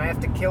you're saying I have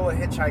to kill a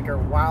hitchhiker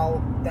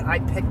that I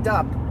picked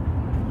up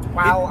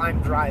while I'm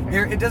driving.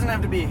 Here, it doesn't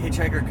have to be a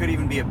hitchhiker. It could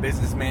even be a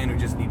businessman who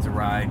just needs a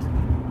ride.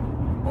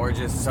 Or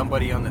just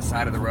somebody on the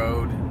side of the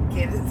road.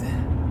 Okay,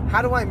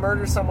 how do I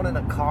murder someone in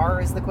a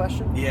car is the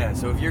question? Yeah,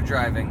 so if you're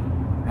driving,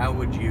 how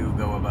would you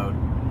go about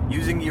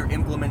using your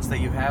implements that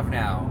you have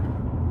now?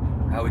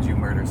 How would you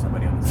murder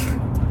somebody on the street?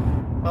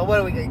 Well, what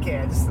do we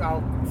okay,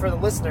 for the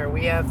listener,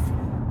 we have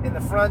in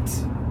the front,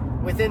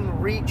 within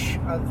reach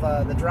of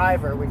the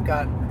driver, we've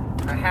got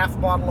a half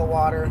bottle of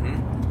water,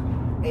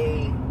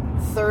 a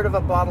third of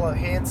a bottle of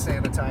hand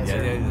sanitizer,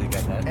 Yeah, you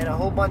got that. and a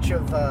whole bunch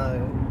of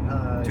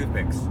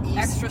Toothpicks.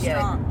 Extra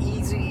strong.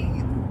 easy,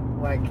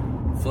 like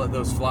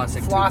Those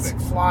flossing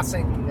toothpicks.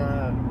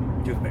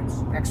 flossing,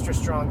 Toothpicks. extra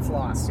strong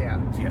floss. Yeah.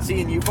 Yeah.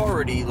 See, and you've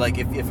already, like,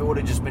 if it would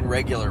have just been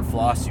regular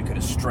floss, you could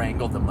have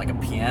strangled them like a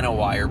piano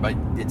wire, but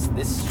it's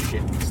this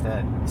shit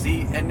instead.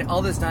 See, and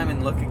all this time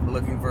in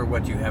looking for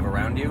what you have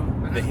around you,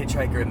 the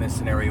hitchhiker in this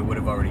scenario would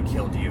have already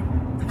killed you.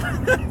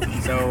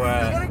 So,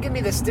 You gotta give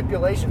me the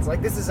stipulations.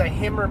 Like this is a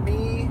him or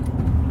me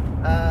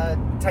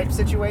type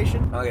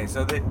situation. okay,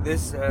 so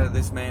this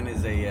man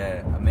is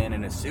a man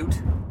in a suit.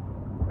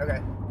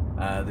 Okay.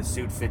 The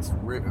suit fits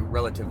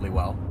relatively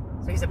well.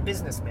 So he's a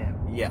businessman.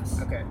 Yes.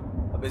 Okay.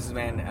 A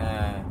businessman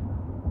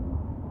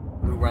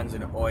who runs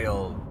an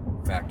oil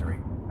factory.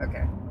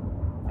 Okay.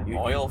 An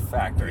oil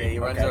factory. Yeah, he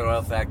runs an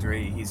oil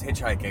factory. He's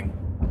hitchhiking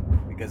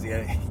because he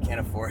can't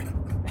afford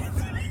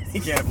he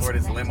can't afford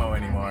his limo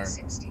anymore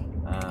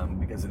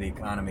because of the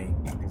economy.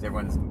 Because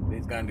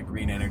he's gone to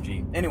green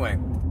energy. Anyway,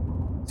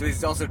 so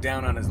he's also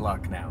down on his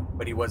luck now.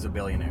 But he was a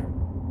billionaire.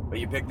 But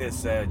you pick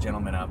this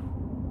gentleman up,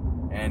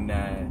 and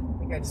I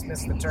think I just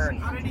missed the turn.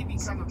 How did he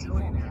become a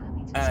billionaire?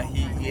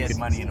 he had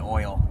money in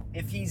oil.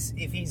 If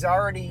he's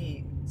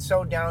already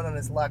so down on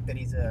his luck that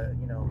he's a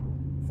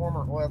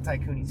former oil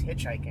tycoon, he's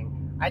hitchhiking.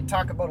 I'd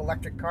talk about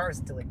electric cars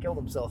until he killed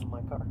himself in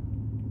my car.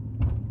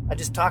 I'd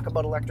just talk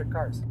about electric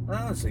cars.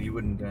 Oh, so you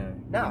wouldn't?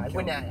 No, I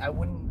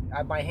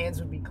wouldn't. My hands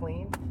would be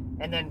clean,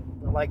 and then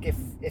like if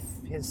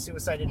his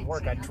suicide didn't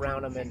work, I'd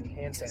drown him in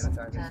hand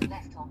sanitizer.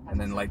 And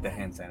then light the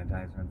hand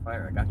sanitizer on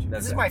fire. I got you.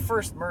 This is my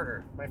first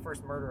murder. My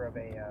first murder of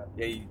a.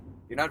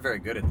 You're not very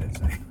good at this.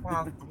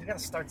 Well, you gotta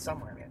start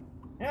somewhere, man.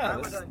 I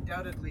would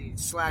undoubtedly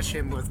slash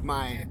him with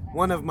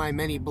one of my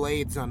many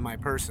blades on my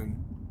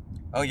person.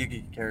 Oh, you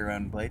carry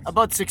around blades?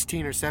 About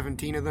 16 or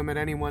 17 of them at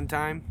any one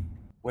time.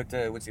 What's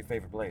your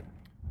favorite blade?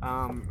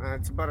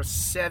 It's about a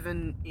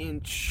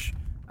 7-inch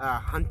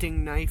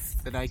hunting knife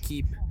that I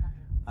keep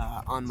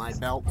on my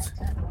belt.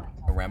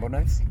 A Rambo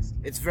knife?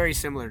 It's very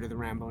similar to the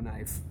Rambo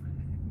knife.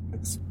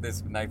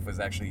 This knife was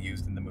actually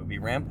used in the movie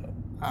Rambo.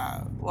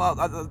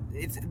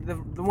 It's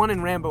the one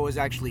in Rambo is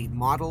actually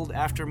modeled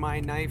after my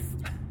knife.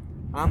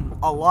 I'm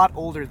a lot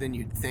older than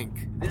you'd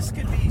think. This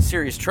could be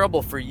serious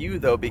trouble for you,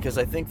 though, because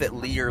I think that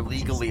you're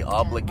legally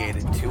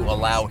obligated to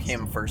allow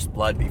him first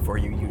blood before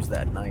you use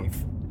that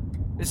knife.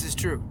 This is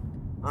true.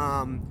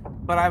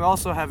 But I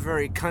also have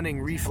very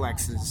cunning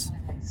reflexes.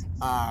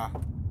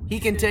 He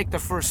can take the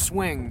first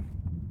swing.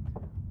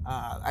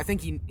 I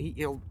think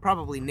he'll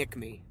probably nick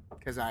me,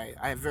 because I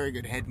have very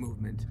good head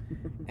movement.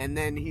 And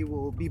then he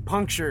will be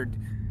punctured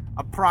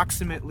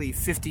approximately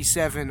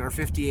 57 or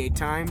 58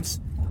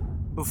 times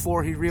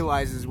before he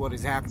realizes what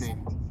is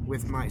happening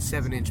with my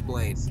 7-inch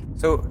blade.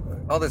 So,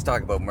 all this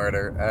talk about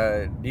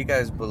murder, do you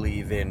guys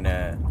believe in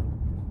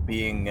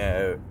being...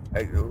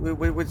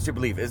 what's your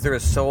belief? Is there a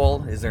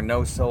soul? Is there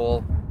no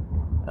soul?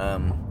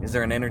 Is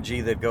there an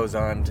energy that goes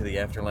on to the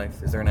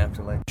afterlife? Is there an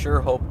afterlife? Sure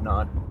hope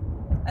not.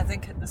 I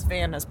think this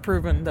van has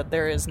proven that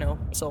there is no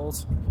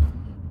souls.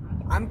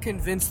 I'm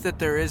convinced that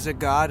there is a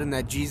God and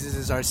that Jesus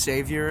is our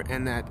Savior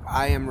and that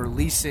I am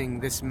releasing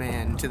this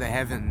man to the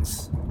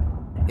heavens.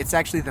 It's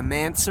actually the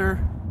Mancer.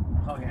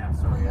 Oh, yeah.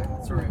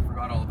 Sorry, I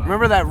forgot all about it.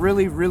 Remember that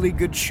really, really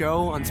good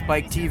show on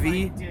Spike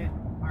TV?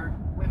 Are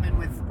women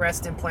with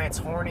breast implants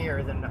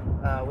hornier than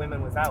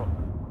women without?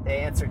 They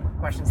answered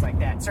questions like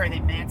that. Sorry, they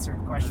answered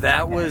questions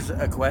That like was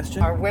a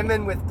question? Are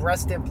women with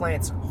breast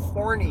implants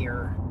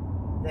hornier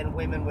than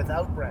women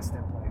without breast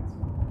implants?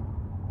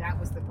 That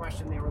was the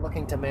question they were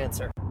looking to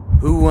answer.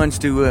 Who wants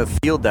to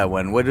field that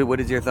one? What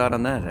is your thought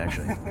on that,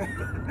 actually?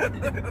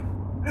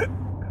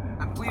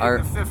 I'm pleading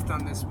the fifth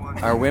on this one.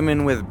 Are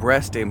women with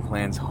breast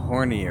implants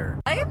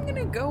hornier? I am going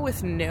to go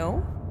with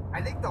no.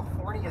 I think the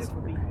horniest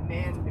would be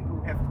men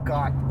who have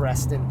got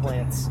breast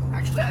implants.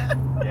 Actually,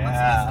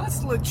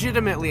 let's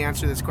legitimately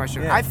answer this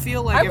question. Yeah. I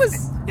feel like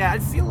I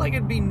feel like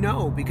it'd be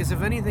no, because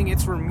if anything,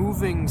 it's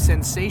removing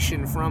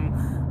sensation from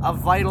a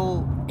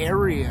vital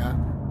area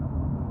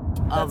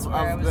of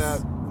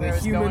the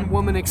human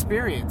woman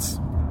experience.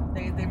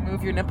 They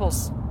move your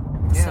nipples.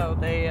 Yeah. So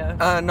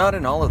they... Not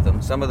in all of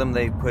them. Some of them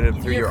they put it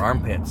through your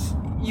armpits.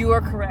 You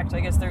are correct. I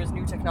guess there is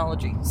new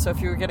technology. So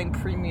if you were getting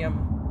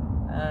premium...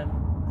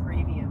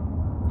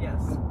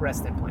 Yes.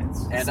 Breast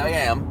implants. And I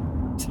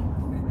am.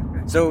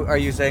 So are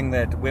you saying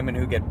that women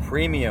who get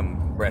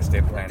premium breast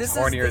implants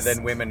are hornier this-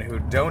 than women who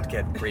don't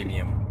get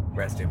premium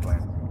breast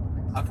implants?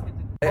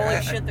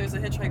 Holy shit, there's a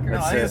hitchhiker. No,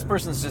 I think this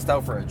person's just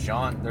out for a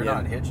jaunt. They're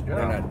not hitched.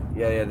 They're not.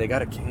 Yeah, they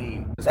got a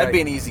cane. That'd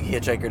be an easy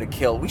hitchhiker to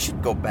kill. We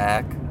should go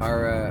back.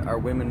 Are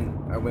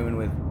women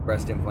with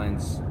breast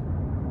implants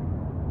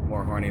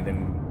more horny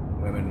than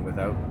women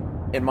without?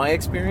 In my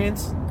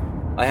experience,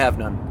 I have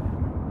none.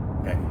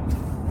 Okay.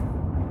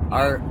 You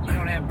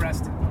don't have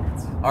breast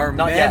implants.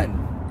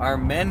 Are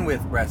men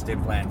with breast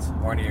implants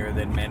hornier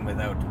than men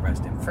without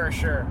breast implants? For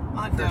sure.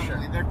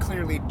 Undoubtedly, they're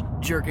clearly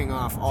jerking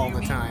off all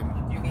the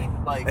time. Do you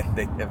mean like?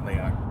 They definitely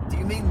are. Do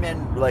you mean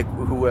men like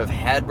who have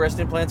had breast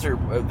implants, or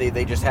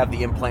they just have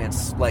the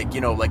implants like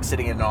like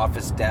sitting in an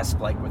office desk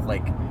like with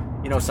like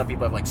some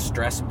people have like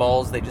stress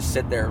balls. They just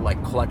sit there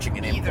like clutching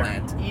an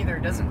implant. Either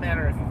doesn't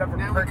matter if you've ever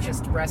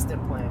purchased breast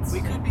implants.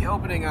 We could be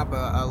opening up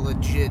a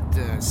legit,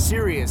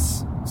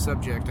 serious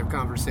subject of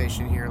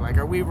conversation here. Like,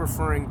 are we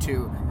referring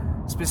to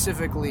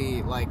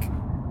specifically like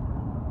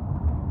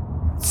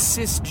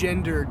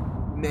cisgendered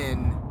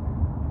men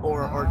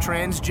or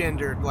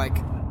transgendered, like?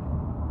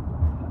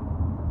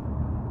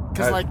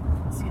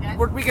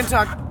 Because we can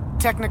talk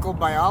technical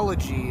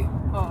biology.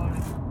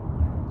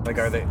 Like,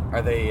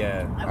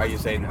 are you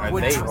saying are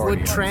Would they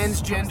hornier?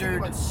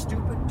 transgendered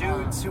stupid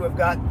dudes who have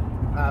got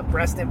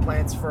breast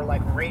implants for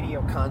like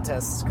radio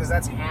contests, because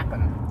that's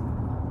happened.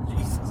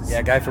 Jesus. Yeah,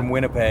 a guy from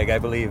Winnipeg, I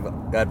believe,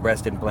 got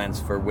breast implants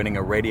for winning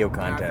a radio I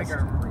contest.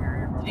 think I remember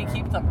hearing about Did he that.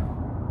 keep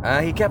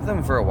them? He kept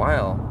them for a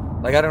while.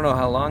 Like, I don't know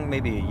how long,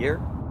 maybe a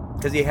year?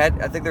 Because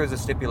I think there was a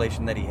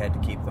stipulation that he had to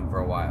keep them for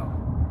a while.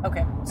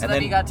 Okay. So And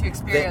then he got to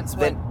experience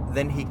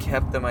Then he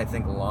kept them, I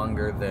think,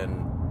 longer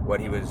than what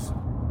he was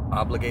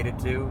obligated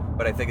to.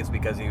 But I think it's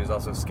because he was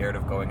also scared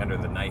of going under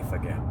the knife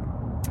again.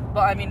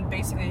 Well, I mean,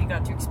 basically he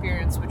got to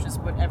experience, which is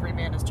what every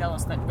man is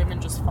jealous, that women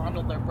just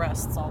fondle their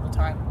breasts all the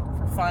time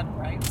for fun,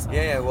 right? So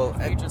Yeah, well,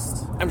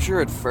 I'm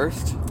sure at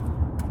first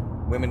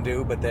women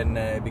do, but then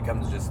it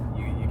becomes just,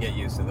 you get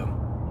used to them.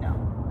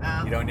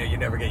 You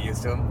never get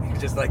used to them. You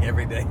just like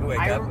every day you wake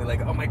up and you're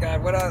like, oh my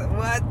god, what?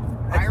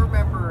 I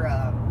remember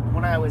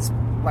when I was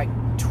like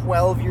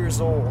 12 years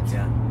old.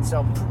 Yeah.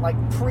 So like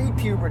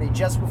pre-puberty,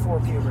 just before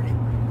puberty.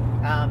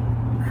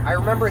 I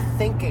remember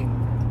thinking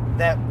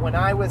that when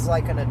I was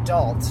like an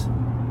adult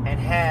and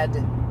had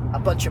a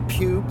bunch of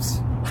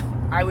pubes,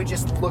 I would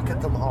just look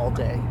at them all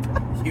day.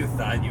 You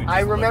thought you.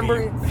 I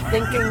remember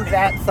thinking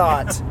that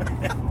thought.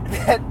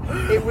 That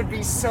it would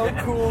be so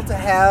cool to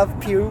have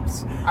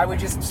pubes. I would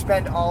just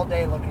spend all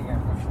day looking at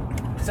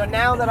them. So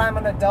now that I'm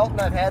an adult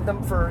and I've had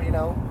them for,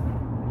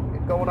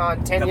 going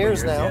on 10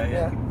 years now,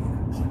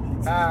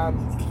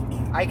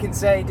 I can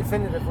say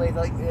definitively,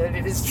 like,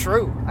 it is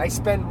true. I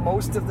spend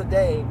most of the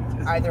day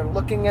either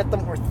looking at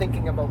them or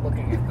thinking about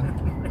looking at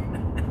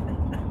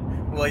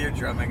them. While you're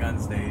drumming on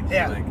stage,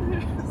 Yeah. you're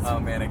like, oh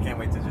man, I can't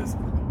wait to just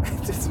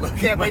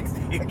look I at my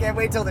can't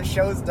wait till the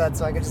show's done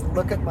so I can just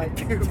look at my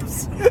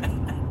pubes.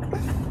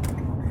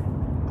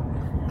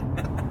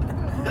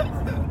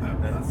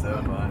 That's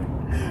so funny.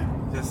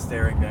 Just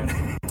staring down.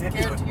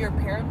 Garrett, do your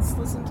parents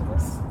listen to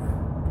this?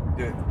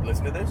 Dude,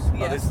 listen to this?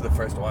 Yeah. Oh, this is the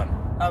first one.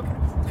 Okay.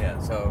 Yeah,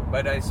 so,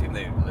 but I assume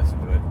they listen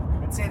to it.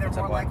 I'd say they're At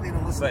some more point. likely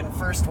to listen But- to the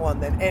first one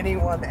than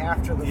anyone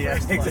after the Yeah,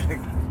 first one.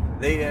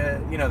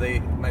 exactly.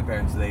 My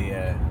parents,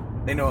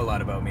 they know a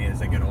lot about me.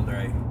 As I get older,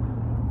 I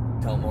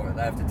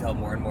have to tell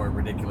more and more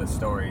ridiculous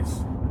stories.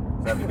 So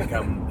I have to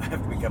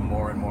become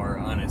more and more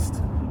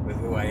honest with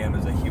who I am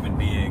as a human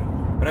being.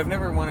 But I've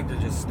never wanted to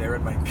just stare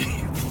at my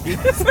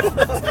pubes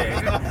all day.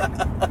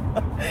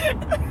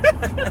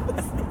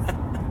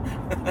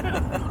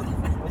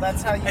 Well,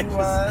 that's how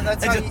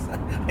you.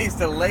 I used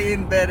to lay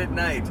in bed at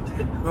night,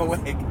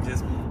 awake,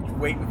 just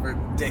waiting for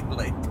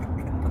daylight.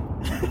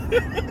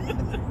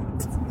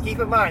 Keep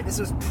in mind, this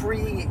was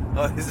pre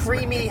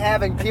me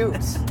having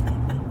pubes.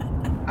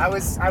 I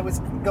was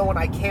going.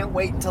 I can't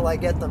wait until I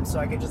get them, so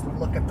I can just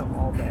look at them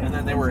all day. And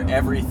then they were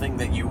everything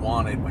that you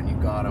wanted when you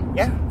got them.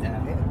 Yeah.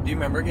 Do you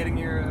remember getting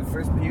your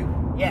first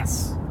pube?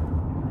 Yes.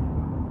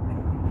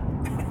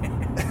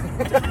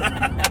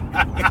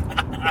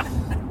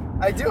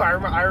 I do. I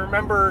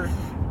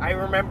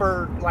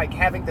remember like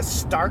having the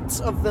starts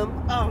of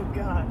them. Oh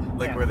God.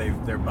 Like Yeah. where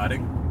they're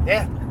budding?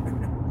 Yeah.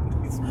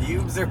 These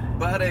pubes are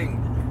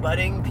budding.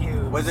 Budding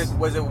pubes.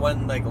 Was it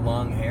one like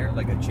long hair,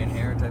 like a chin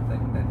hair type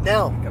thing that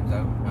No. comes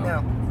out?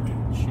 No.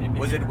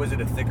 Was it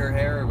a thicker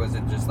hair or was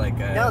it just like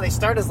a, No, they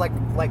start as like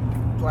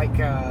like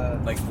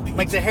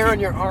the hair on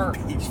your arm.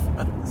 peach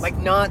fuzz? Like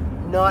not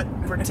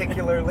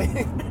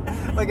particularly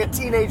like a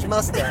teenage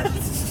mustache.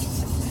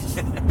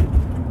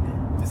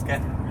 Just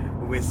kind of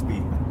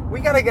wispy. We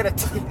gotta get a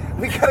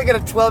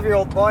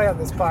 12-year-old boy on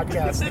this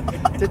podcast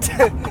to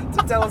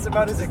tell us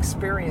about his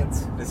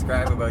experience.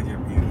 Describe about your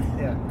pubes.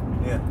 Yeah.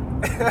 Yeah.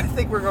 I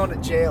think we're going to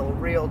jail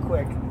real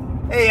quick.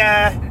 Hey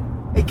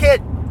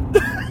kid.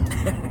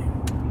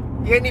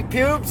 You got any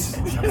pubes?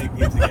 How many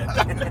pubes you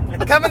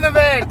get? Come in the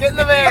van. Get in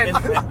the van.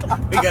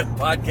 We got a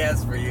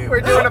podcast for you.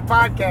 We're doing a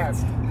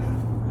podcast.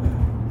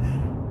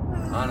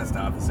 Honest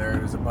officer,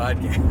 it was a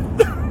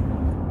podcast.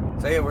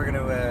 So yeah, we're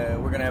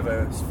gonna have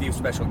a few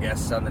special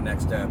guests on the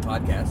next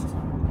podcast.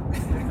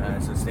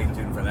 So stay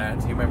tuned for that.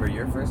 Do you remember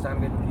your first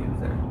time getting pubes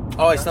there?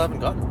 Oh, I still haven't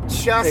gotten.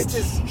 Just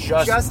his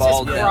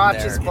bald down crotch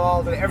there. is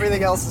bald and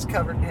everything else is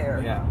covered in hair.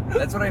 Yeah.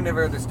 That's what I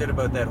never understood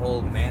about that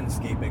whole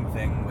manscaping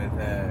thing with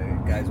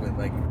guys with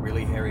like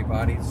really hairy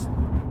bodies.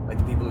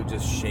 Like people who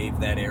just shave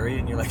that area,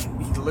 and you're like,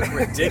 you look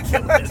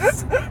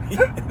ridiculous.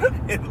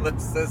 It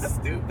looks so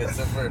stupid.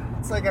 So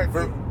It's like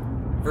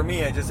for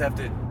me, I just have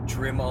to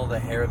trim all the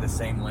hair the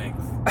same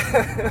length.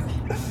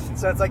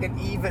 so it's like an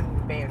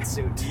even man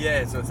suit.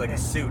 Yeah, so it's like a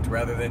suit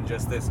rather than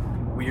just this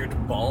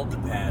weird bald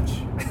patch.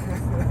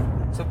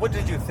 So what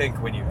did you think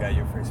when you got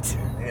your first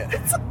pube? Yeah.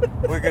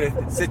 We're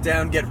gonna sit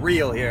down, get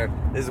real here.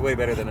 This is way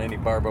better than any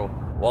Barbara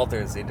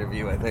Walters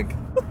interview, I think.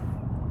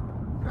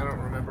 I don't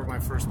remember my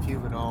first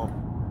pube at all.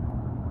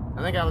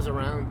 I think I was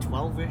around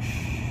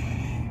 12-ish.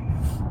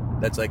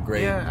 That's like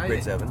grade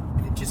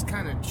 7. It just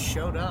kind of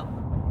showed up.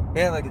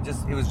 Yeah, like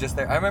it was just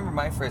there. I remember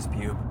my first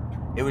pube.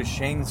 It was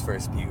Shane's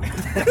first pube.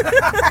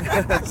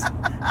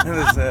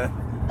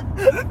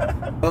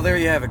 Well, there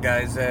you have it,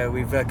 guys.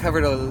 We've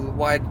covered a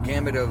wide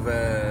gamut of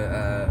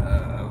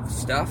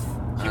stuff.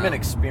 Human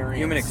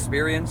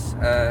experience.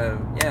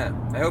 Yeah,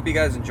 I hope you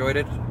guys enjoyed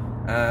it.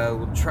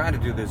 We'll try to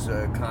do this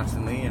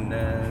constantly and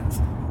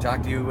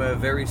talk to you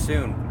very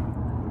soon.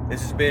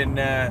 This has been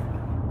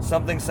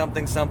something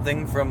something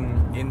something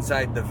from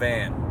inside the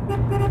van.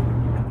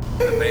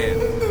 The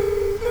van.